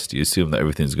any rust. You assume that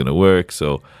everything's going to work.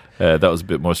 So that was a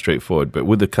bit more straightforward. But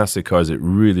with the classic cars, it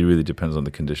really, really depends on the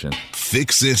condition.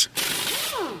 Fix it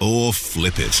or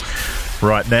flip it.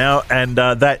 Right now, and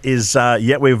that is,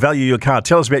 we value your car.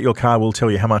 Tell us about your car. We'll tell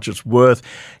you how much it's worth.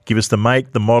 Give us the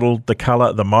make, the model, the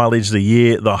colour, the mileage, the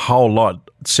year, the whole lot.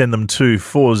 Send them to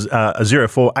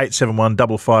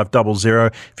 04-871 5500.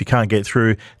 If you can't get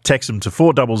through, text them to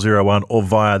 4001 or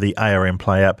via the ARM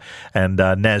Play app. And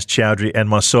Naz Chowdhury and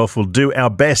myself will do our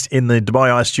best in the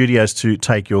Dubai Eye studios to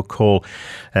take your call.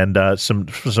 And some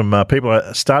people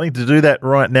are starting to do that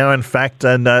right now, in fact.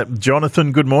 And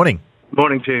Jonathan, good morning.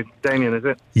 Morning to you, Damien, is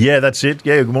it? Yeah, that's it.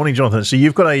 Yeah, good morning, Jonathan. So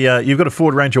you've got a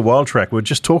Ford Ranger Wildtrak. We were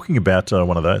just talking about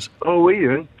one of those. Oh, were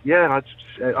you? Yeah,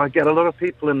 I get a lot of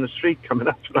people in the street coming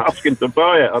up and asking to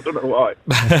buy it. I don't know why.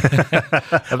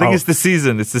 I think it's the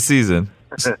season. It's the season.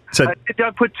 So, did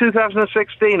I put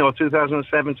 2016 or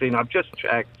 2017? I've just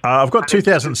checked. I've got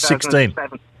 2016.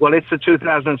 Well, it's the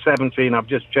 2017. I've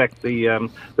just checked the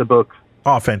book.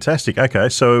 Oh, fantastic. Okay,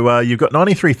 so you've got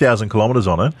 93,000 kilometres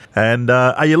on it. And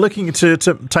are you looking to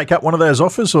take up one of those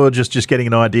offers or just getting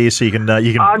an idea so you can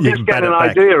I'm just getting an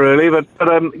idea, really, but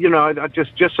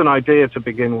just an idea to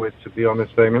begin with, to be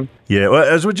honest, Damien. Yeah, well,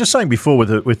 as we were just saying before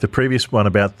with the previous one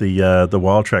about the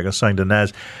Wildtrak, I was saying to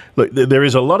Naz, look, there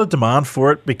is a lot of demand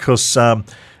for it because the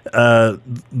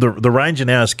Ranger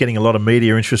now is getting a lot of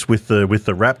media interest with the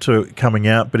Raptor coming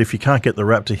out, but if you can't get the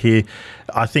Raptor here,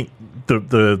 I think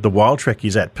the Wildtrak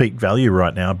is at peak value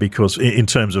right now because in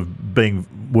terms of being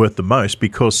worth the most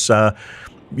because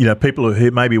people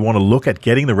who maybe want to look at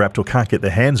getting the Raptor can't get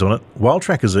their hands on it.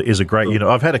 Wildtrak is a great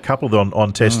I've had a couple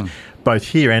on test both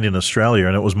here and in Australia,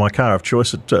 and it was my car of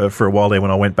choice for a while there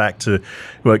when I went back to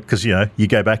because you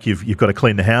go back, you've got to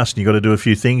clean the house and you've got to do a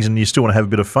few things and you still want to have a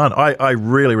bit of fun. I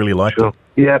really, really liked it.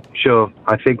 Yeah, sure.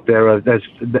 I think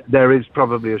there is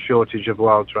probably a shortage of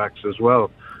Wildtraks as well.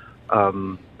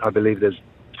 I believe there's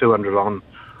 200 on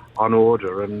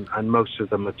order, and most of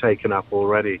them are taken up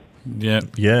already.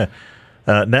 Yeah.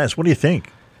 Naz, what do you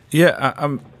think? Yeah,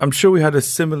 I'm sure we had a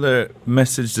similar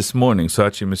message this morning, so I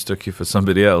actually mistook you for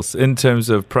somebody else. In terms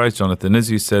of price, Jonathan,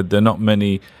 as you said, there are not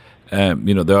many.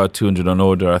 There are 200 on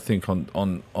order. I think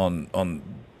on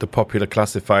the popular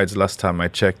classifieds, last time I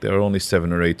checked, there are only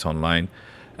 7 or 8 online.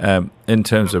 In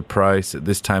terms of price, at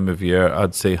this time of year,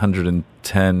 I'd say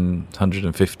 110,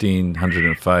 115,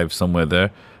 105, somewhere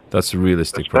there. That's a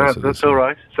realistic price. That's all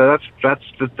right. So that's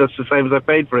the same as I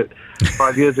paid for it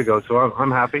 5 years ago. So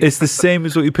I'm happy. It's the same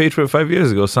as what you paid for it 5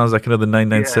 years ago. Sounds like another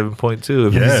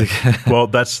 997.2. Yeah. Well,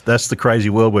 that's the crazy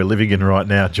world we're living in right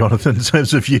now, Jonathan, in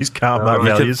terms of used car market We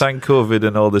can values. thank COVID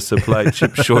and all the supply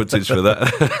chip shortage for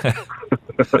that.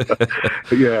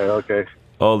 Yeah. Okay.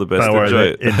 All the best. Don't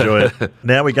worry, enjoy it.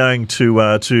 Now we're going to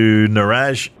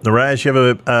Niraj. Niraj, you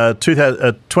have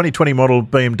a 2020 model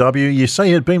BMW. You say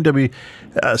you had BMW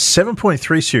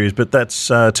 7.3 series, but that's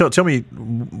tell me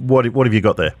what have you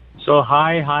got there? So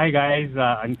hi guys.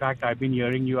 In fact, I've been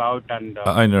hearing you out, and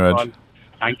Hi, Niraj.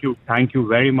 Thank you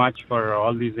very much for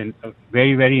all these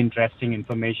very, very interesting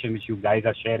information which you guys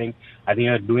are sharing. I think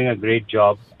you're doing a great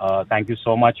job. Thank you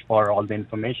so much for all the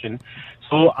information.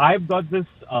 So I've got this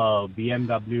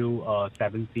BMW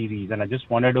 7 Series, and I just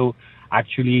wanted to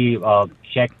actually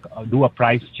do a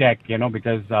price check,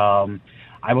 because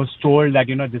I was told that,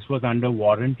 this was under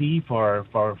warranty for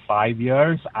 5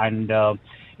 years, and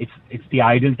it's the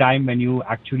ideal time when you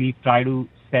actually try to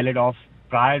sell it off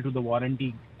prior to the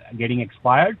warranty getting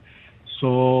expired.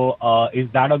 So is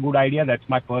that a good idea? That's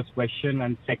my first question.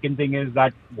 And second thing is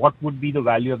that what would be the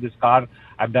value of this car?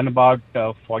 I've done about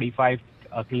 45K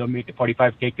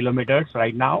kilometers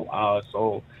right now.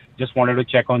 So just wanted to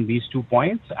check on these 2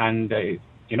 points and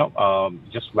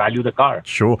just value the car.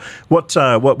 Sure. What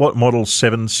model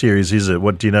 7 series is it?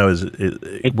 What do you know?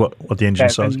 What the engine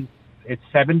size? It's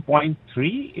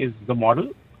 7.3 is the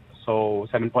model. So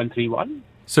 7.31.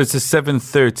 So it's a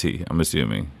 730, I'm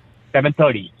assuming.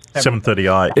 730.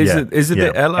 730i. Is it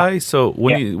the Li? So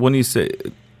when you say,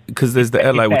 because there's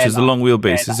the Li, which is the long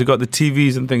wheelbase, has it got the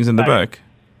TVs and things in the back?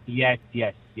 Yes.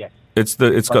 It's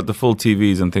got the full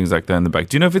TVs and things like that in the back.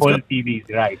 Do you know if it's full got TVs?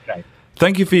 Right.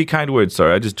 Thank you for your kind words.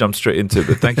 Sorry, I just jumped straight into it,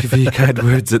 but thank you for your kind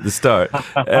words at the start.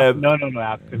 No,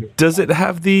 absolutely. Does it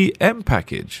have the M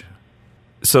package?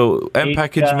 So M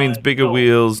package means bigger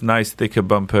wheels, nice thicker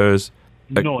bumpers.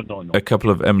 No. A couple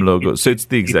of M logos. So it's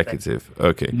the executive.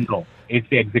 Okay. No, it's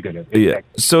the executive. Yeah.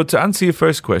 So to answer your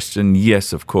first question,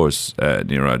 yes, of course,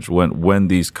 Niraj, when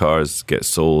these cars get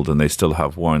sold and they still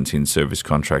have warranty and service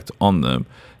contract on them,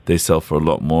 they sell for a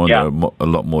lot more and they're a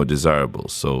lot more desirable.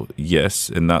 So yes,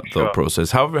 in that thought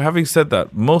process. However, having said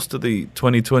that, most of the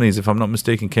 2020s, if I'm not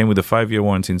mistaken, came with a 5-year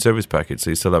warranty and service package,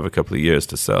 so you still have a couple of years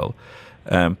to sell.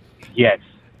 Yes.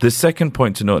 The second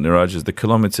point to note, Niraj, is the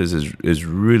kilometers is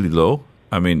really low.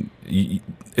 I mean,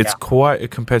 it's quite a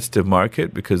competitive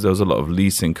market because there's a lot of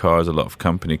leasing cars, a lot of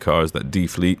company cars that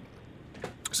defleet.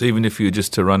 So even if you were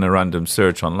just to run a random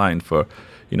search online for,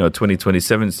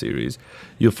 2027 series,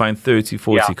 you'll find 30,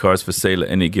 40 cars for sale at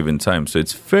any given time. So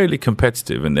it's fairly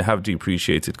competitive and they have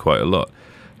depreciated quite a lot.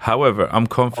 However, I'm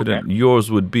confident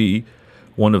yours would be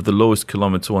one of the lowest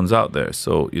kilometer ones out there.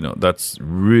 So, that's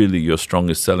really your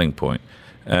strongest selling point.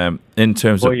 In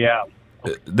terms of...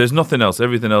 There's nothing else.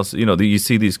 Everything else, you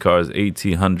see these cars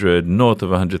 80, 100, north of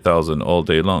 100,000 all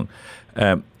day long.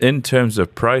 In terms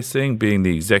of pricing, being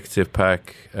the executive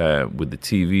pack with the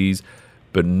TVs,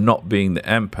 but not being the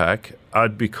M pack,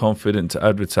 I'd be confident to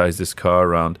advertise this car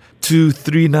around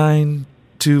 239,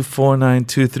 249,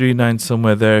 239,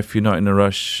 somewhere there if you're not in a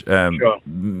rush.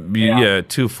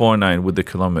 249 with the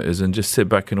kilometers and just sit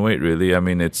back and wait, really. I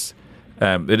mean, it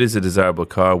is a desirable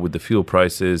car with the fuel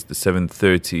prices. The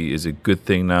 730 is a good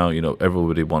thing now.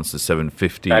 Everybody wants the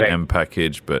 750 M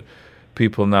package, but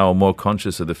people now are more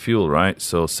conscious of the fuel, right?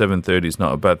 So 730 is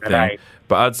not a bad thing. Right.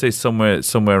 But I'd say somewhere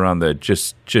around there,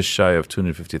 just shy of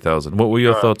 250,000. What were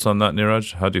your thoughts on that,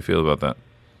 Niraj? How do you feel about that?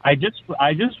 I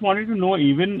just wanted to know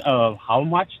even how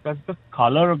much does the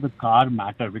color of the car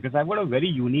matter? Because I've got a very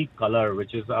unique color,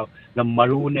 which is the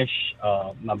maroonish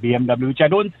BMW, which I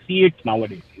don't see it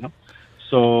nowadays,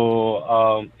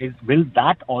 So will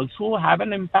that also have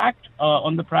an impact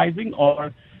on the pricing,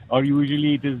 or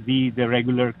usually it is the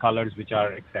regular colors which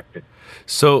are accepted?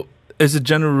 So as a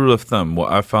general rule of thumb,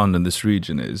 what I found in this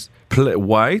region is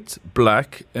white,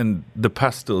 black, and the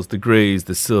pastels, the greys,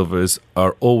 the silvers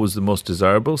are always the most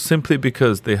desirable, simply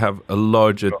because they have a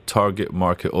larger target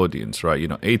market audience, right?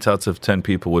 8 out of 10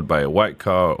 people would buy a white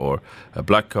car or a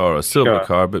black car or a silver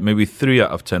car, but maybe 3 out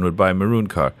of 10 would buy a maroon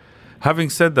car. Having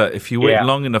said that, if you wait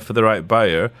long enough for the right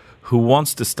buyer who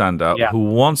wants to stand out, who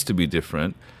wants to be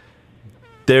different,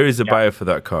 there is a buyer for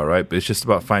that car, right? But it's just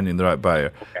about finding the right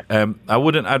buyer. Okay. I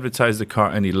wouldn't advertise the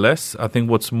car any less. I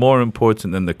think what's more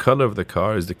important than the color of the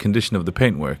car is the condition of the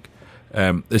paintwork.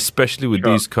 Especially with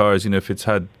these cars, if it's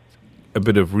had a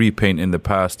bit of repaint in the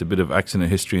past, a bit of accident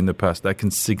history in the past, that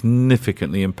can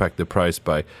significantly impact the price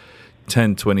by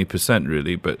 10-20%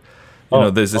 really, but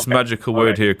there's this magical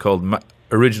word here called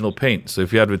original paint. So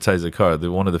if you advertise a car,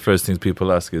 one of the first things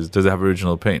people ask is, does it have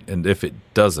original paint? And if it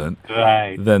doesn't,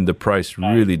 then the price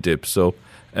really dips. So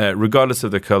regardless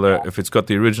of the color, if it's got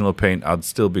the original paint, I'd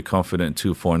still be confident in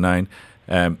 249.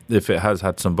 If it has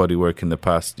had some body work in the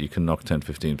past, you can knock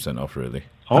 10-15% off really.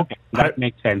 Okay, that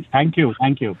makes sense. Thank you.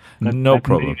 No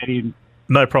problem.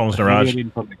 No problems,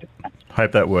 Niraj.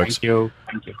 Hope that works.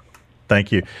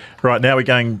 Thank you. Right, now we're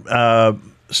going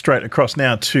straight across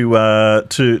now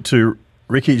to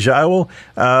Ricky Jawel.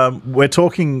 We're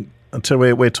talking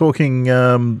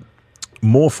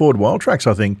more Ford Wildtracks,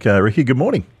 I think. Ricky, good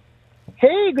morning.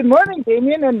 Hey, good morning,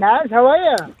 Damien and Naz. How are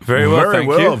you? Very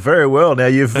well. Very well. Now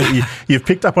you've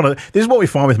picked up on it. This is what we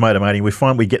find with Motor Mania. We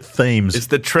find we get themes. It's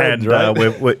the trend,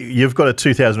 and, right? You've got a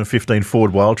 2015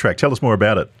 Ford Wildtrak. Tell us more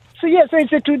about it. So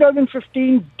it's a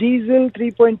 2015 diesel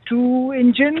 3.2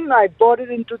 engine. I bought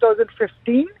it in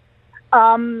 2015,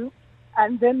 and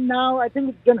then now I think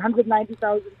it's done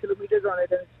 190,000 kilometers on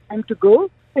it, and it's time to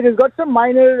go. It has got some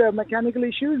minor mechanical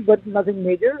issues, but nothing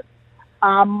major.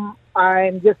 I'm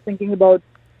just thinking about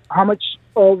how much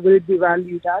will it be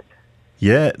valued at.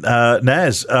 Yeah,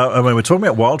 Naz, we're talking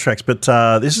about Wildtracks, but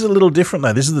this is a little different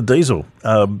though. This is the diesel,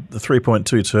 the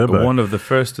 3.2 turbo. One of the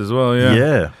first as well,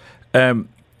 yeah.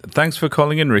 Thanks for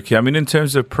calling in, Ricky. I mean, in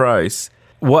terms of price,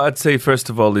 what I'd say first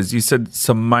of all is you said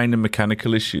some minor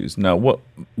mechanical issues. Now,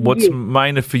 what's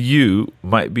minor for you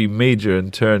might be major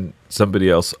and turn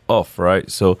somebody else off, right?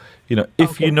 So,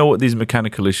 if you know what these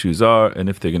mechanical issues are and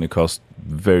if they're going to cost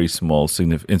very small,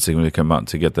 insignificant amount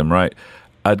to get them right,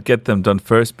 I'd get them done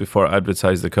first before I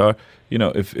advertise the car.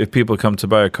 If people come to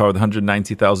buy a car with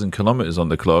 190,000 kilometers on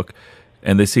the clock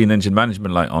and they see an engine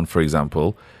management light on, for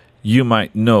example, you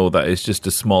might know that it's just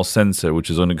a small sensor which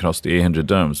is only cost 800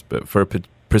 dirhams. But for a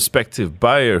prospective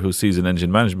buyer who sees an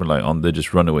engine management light on, they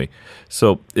just run away.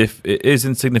 So if it is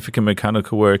insignificant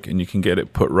mechanical work and you can get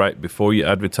it put right before you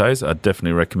advertise, I'd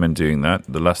definitely recommend doing that.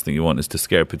 The last thing you want is to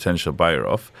scare a potential buyer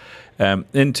off.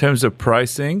 In terms of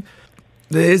pricing,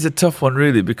 there is a tough one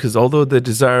really, because although they're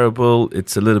desirable,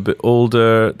 it's a little bit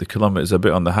older, the kilometers are a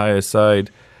bit on the higher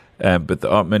side. But there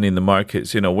aren't many in the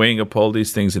markets. Weighing up all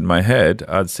these things in my head,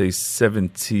 I'd say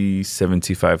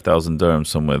 75,000 dirhams,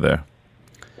 somewhere there.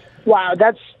 Wow,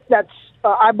 that's.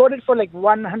 I bought it for like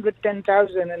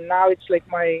 110,000, and now it's like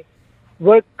my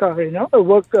work car, a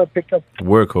work pickup.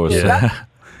 Workhorse.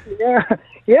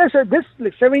 Yeah. So this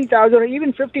like 70,000 or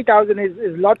even 50,000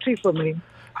 is lottery for me.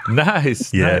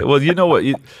 Nice. Yeah. Nice. Well, you know what?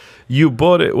 You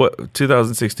bought it,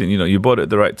 2016, you bought it at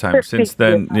the right time. Since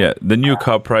then, the new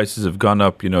car prices have gone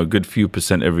up, a good few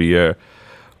percent every year.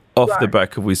 Off the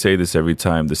back of, we say this every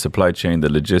time, the supply chain, the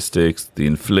logistics, the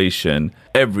inflation,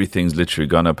 everything's literally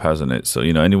gone up, hasn't it? So,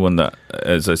 anyone that,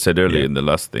 as I said earlier in the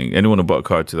last thing, anyone who bought a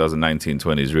car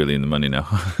 2019-20 is really in the money now.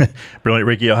 Brilliant,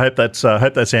 Ricky. I hope that's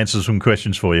answers some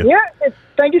questions for you. Yeah,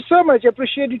 thank you so much. I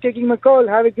appreciate you taking my call.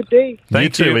 Have a good day.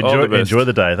 Thank you. Enjoy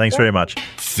the day. Thanks very much.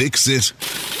 Fix it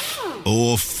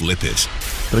or flip it.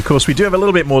 But of course, we do have a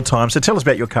little bit more time, so tell us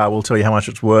about your car. We'll tell you how much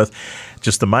it's worth.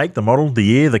 Just the make, the model, the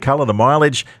year, the colour, the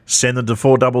mileage. Send them to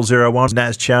 4001.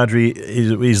 Naz Chowdhury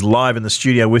is live in the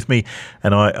studio with me,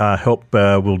 and I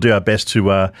we'll do our best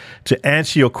to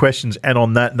answer your questions. And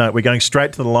on that note, we're going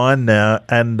straight to the line now,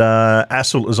 and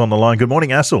Asl is on the line. Good morning,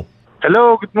 Asl.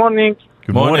 Hello, good morning.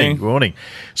 Good morning.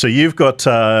 So you've got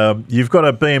a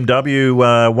BMW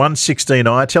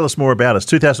 116i. Tell us more about it. It's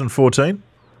 2014?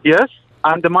 Yes.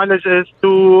 And the mileage is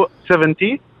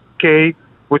 270k,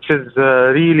 which is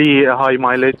really a high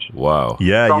mileage. Wow.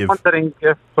 Yeah. So I'm wondering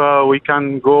if we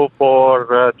can go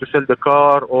for to sell the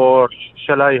car, or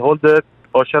shall I hold it,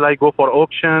 or shall I go for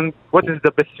auction? What is the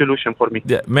best solution for me?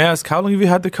 Yeah. May I ask, how long have you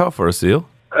had the car for, Asil?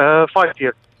 5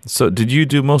 years. So did you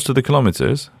do most of the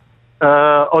kilometers?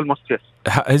 Almost, yes.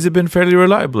 Has it been fairly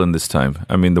reliable in this time?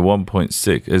 I mean, the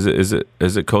 1.6,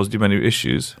 has it caused you many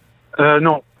issues?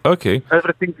 No. Okay.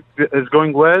 Everything is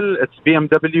going well. It's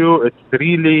BMW. It's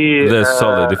really... They're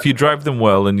solid. If you drive them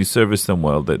well and you service them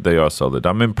well, they are solid.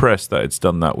 I'm impressed that it's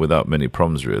done that without many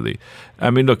problems, really.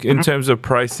 I mean, look, in terms of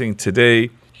pricing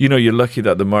today, you're lucky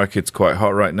that the market's quite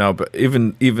hot right now. But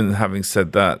even having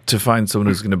said that, to find someone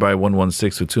who's going to buy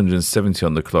 116 with 270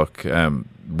 on the clock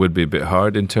would be a bit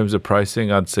hard. In terms of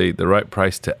pricing, I'd say the right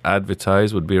price to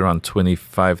advertise would be around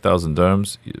 25,000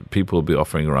 dirhams. People will be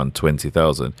offering around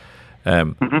 20,000.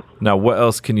 Now, what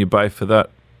else can you buy for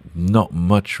that? Not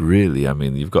much, really. I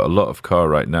mean, you've got a lot of car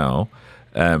right now.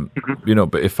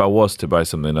 But if I was to buy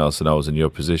something else and I was in your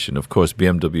position, of course,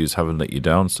 BMWs haven't let you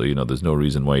down, so, there's no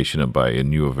reason why you shouldn't buy a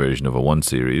newer version of a 1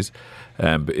 Series.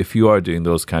 But if you are doing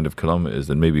those kind of kilometers,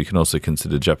 then maybe you can also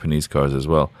consider Japanese cars as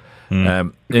well.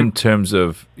 In terms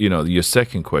of, your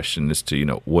second question as to,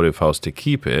 what if I was to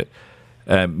keep it?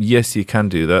 Yes, you can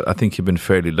do that. I think you've been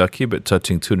fairly lucky, but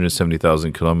touching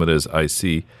 270,000 kilometers, I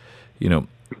see,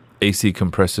 AC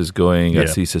compressors going, I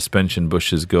see suspension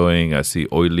bushes going, I see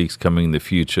oil leaks coming in the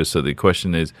future. So the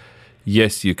question is,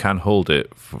 yes, you can hold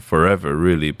it forever,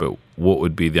 really, but what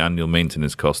would be the annual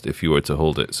maintenance cost if you were to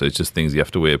hold it? So it's just things you have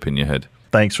to weigh up in your head.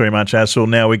 Thanks very much, Asil.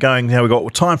 Now we've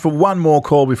got time for one more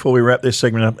call before we wrap this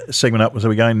segment up. So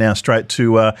we're going now straight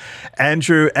to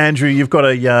Andrew. Andrew, you've got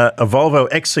a Volvo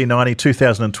XC90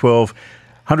 2012,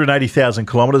 180,000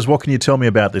 kilometres. What can you tell me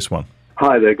about this one?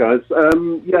 Hi there, guys.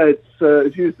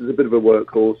 It's used as a bit of a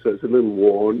workhorse, so it's a little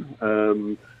worn.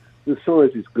 The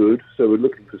size is good, so we're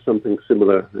looking for something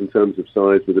similar in terms of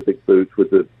size with a big boot with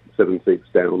the 7 seats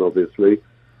down, obviously.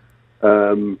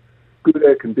 Good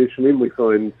air conditioning. We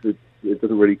find it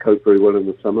doesn't really cope very well in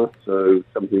the summer, so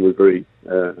something with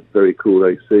very cool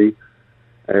AC.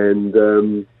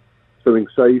 And something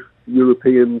safe,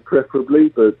 European preferably,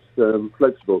 but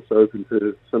flexible. So open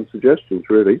to some suggestions,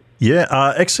 really. Yeah,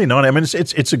 XC90. I mean,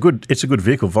 it's a good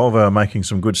vehicle. Volvo are making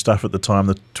some good stuff at the time.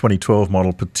 The 2012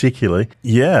 model, particularly.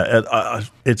 Yeah,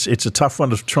 it's a tough one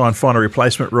to try and find a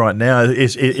replacement right now.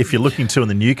 If you're looking to in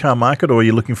the new car market, or are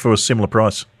you looking for a similar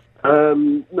price?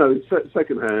 No, it's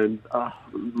second hand.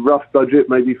 Rough budget,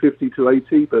 maybe 50 to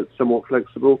 80, but somewhat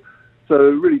flexible. So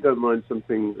really don't mind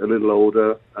something a little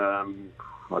older.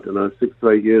 I don't know, 6 to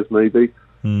 8 years maybe,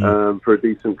 for a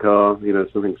decent car,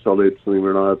 something solid, something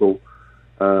reliable.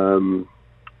 So,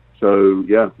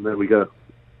 yeah, there we go.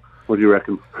 What do you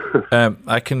reckon?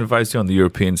 I can advise you on the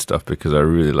European stuff because I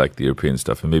really like the European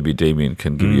stuff, and maybe Damien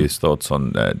can give you his thoughts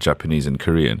on Japanese and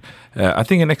Korean. I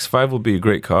think an X5 will be a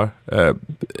great car.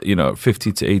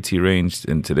 50 to 80 range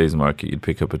in today's market, you'd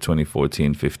pick up a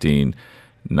 2014, 15,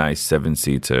 nice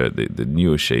 7-seater, the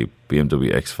newer shape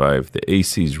BMW X5. The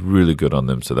AC is really good on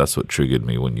them, so that's what triggered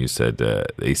me when you said the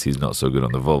AC is not so good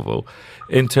on the Volvo.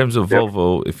 In terms of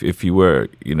Volvo, if you were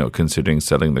considering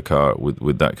selling the car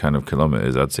with that kind of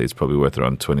kilometers, I'd say it's probably worth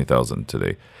around 20,000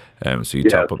 today. So you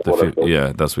top up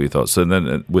the that's what you thought. So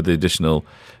then with the additional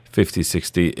 50,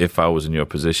 60, if I was in your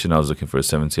position, I was looking for a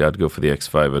 70, I'd go for the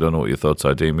X5. I don't know what your thoughts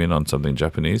are, Damien, on something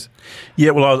Japanese. Yeah,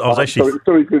 well, I was actually...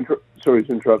 Sorry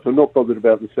to interrupt. I'm not bothered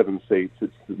about the 7 seats.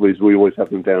 We always have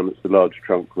them down. It's the large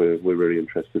trunk we're really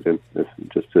interested in.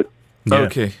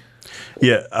 Okay.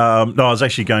 Yeah. No, I was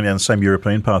actually going down the same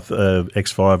European path,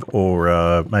 X5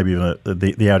 or maybe even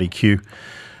the Audi Q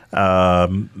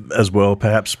as well,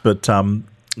 perhaps. But in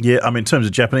terms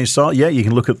of Japanese style, you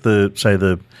can look at the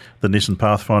Nissan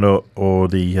Pathfinder or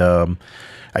the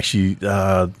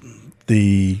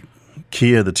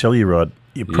Kia, the Telluride.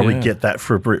 You probably get that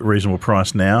for a reasonable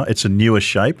price now. It's a newer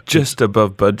shape. Just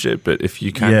above budget, but if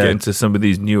you can get into some of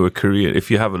these newer Korean, if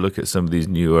you have a look at some of these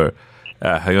newer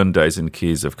Hyundais and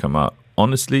Kias have come out,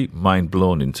 honestly, mind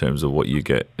blown in terms of what you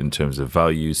get in terms of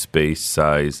value, space,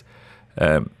 size.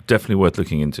 Definitely worth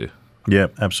looking into. Yeah,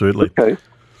 absolutely. Okay.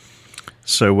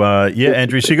 So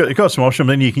Andrew, so you've got some options.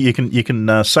 Then you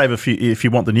can save a few if you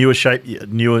want the newer shape,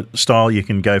 newer style. You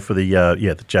can go for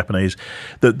the Japanese.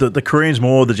 The Koreans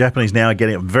more. The Japanese now are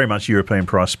getting very much European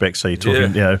price specs. So you're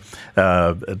talking the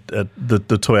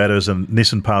Toyotas and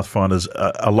Nissan Pathfinders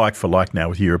are like for like now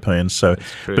with Europeans. So,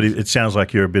 but it sounds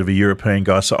like you're a bit of a European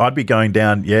guy. So I'd be going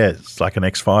down. Yeah, it's like an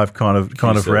X5 kind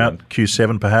of route,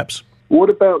 Q7 perhaps. What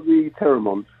about the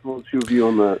Terramont? What's your view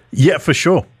on that? Yeah, for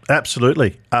sure.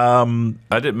 Absolutely. I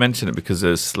didn't mention it because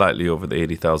it's slightly over the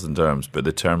 80,000 dirhams, but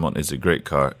the Terramont is a great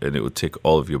car and it will tick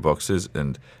all of your boxes,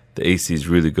 and the AC is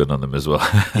really good on them as well.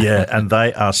 Yeah, and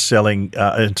they are selling,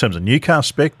 in terms of new car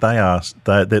spec,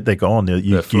 they're gone.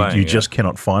 You just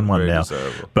cannot find one now.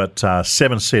 Desirable. But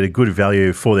 7-seater, good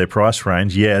value for their price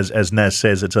range. Yeah, as Naz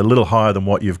says, it's a little higher than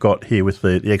what you've got here with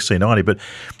the XC90, but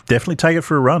definitely take it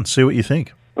for a run. See what you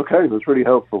think. Okay, that's really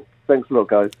helpful. Thanks a lot,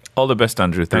 guys. All the best,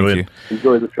 Andrew. Thank you.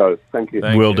 Enjoy the show. Thank you.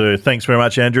 Will do. Thanks very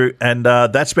much, Andrew. And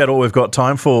that's about all we've got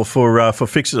time for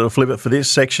Fix It or Flip It for this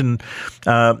section.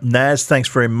 Naz, thanks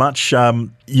very much.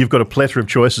 You've got a plethora of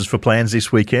choices for plans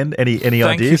this weekend. Any ideas?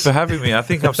 Thank you for having me. I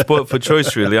think I'm spoiled for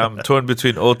choice, really. I'm torn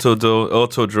between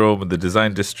Autodrome and the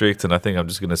Design District, and I think I'm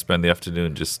just going to spend the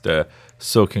afternoon just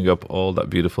soaking up all that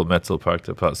beautiful metal parked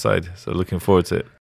up outside. So looking forward to it.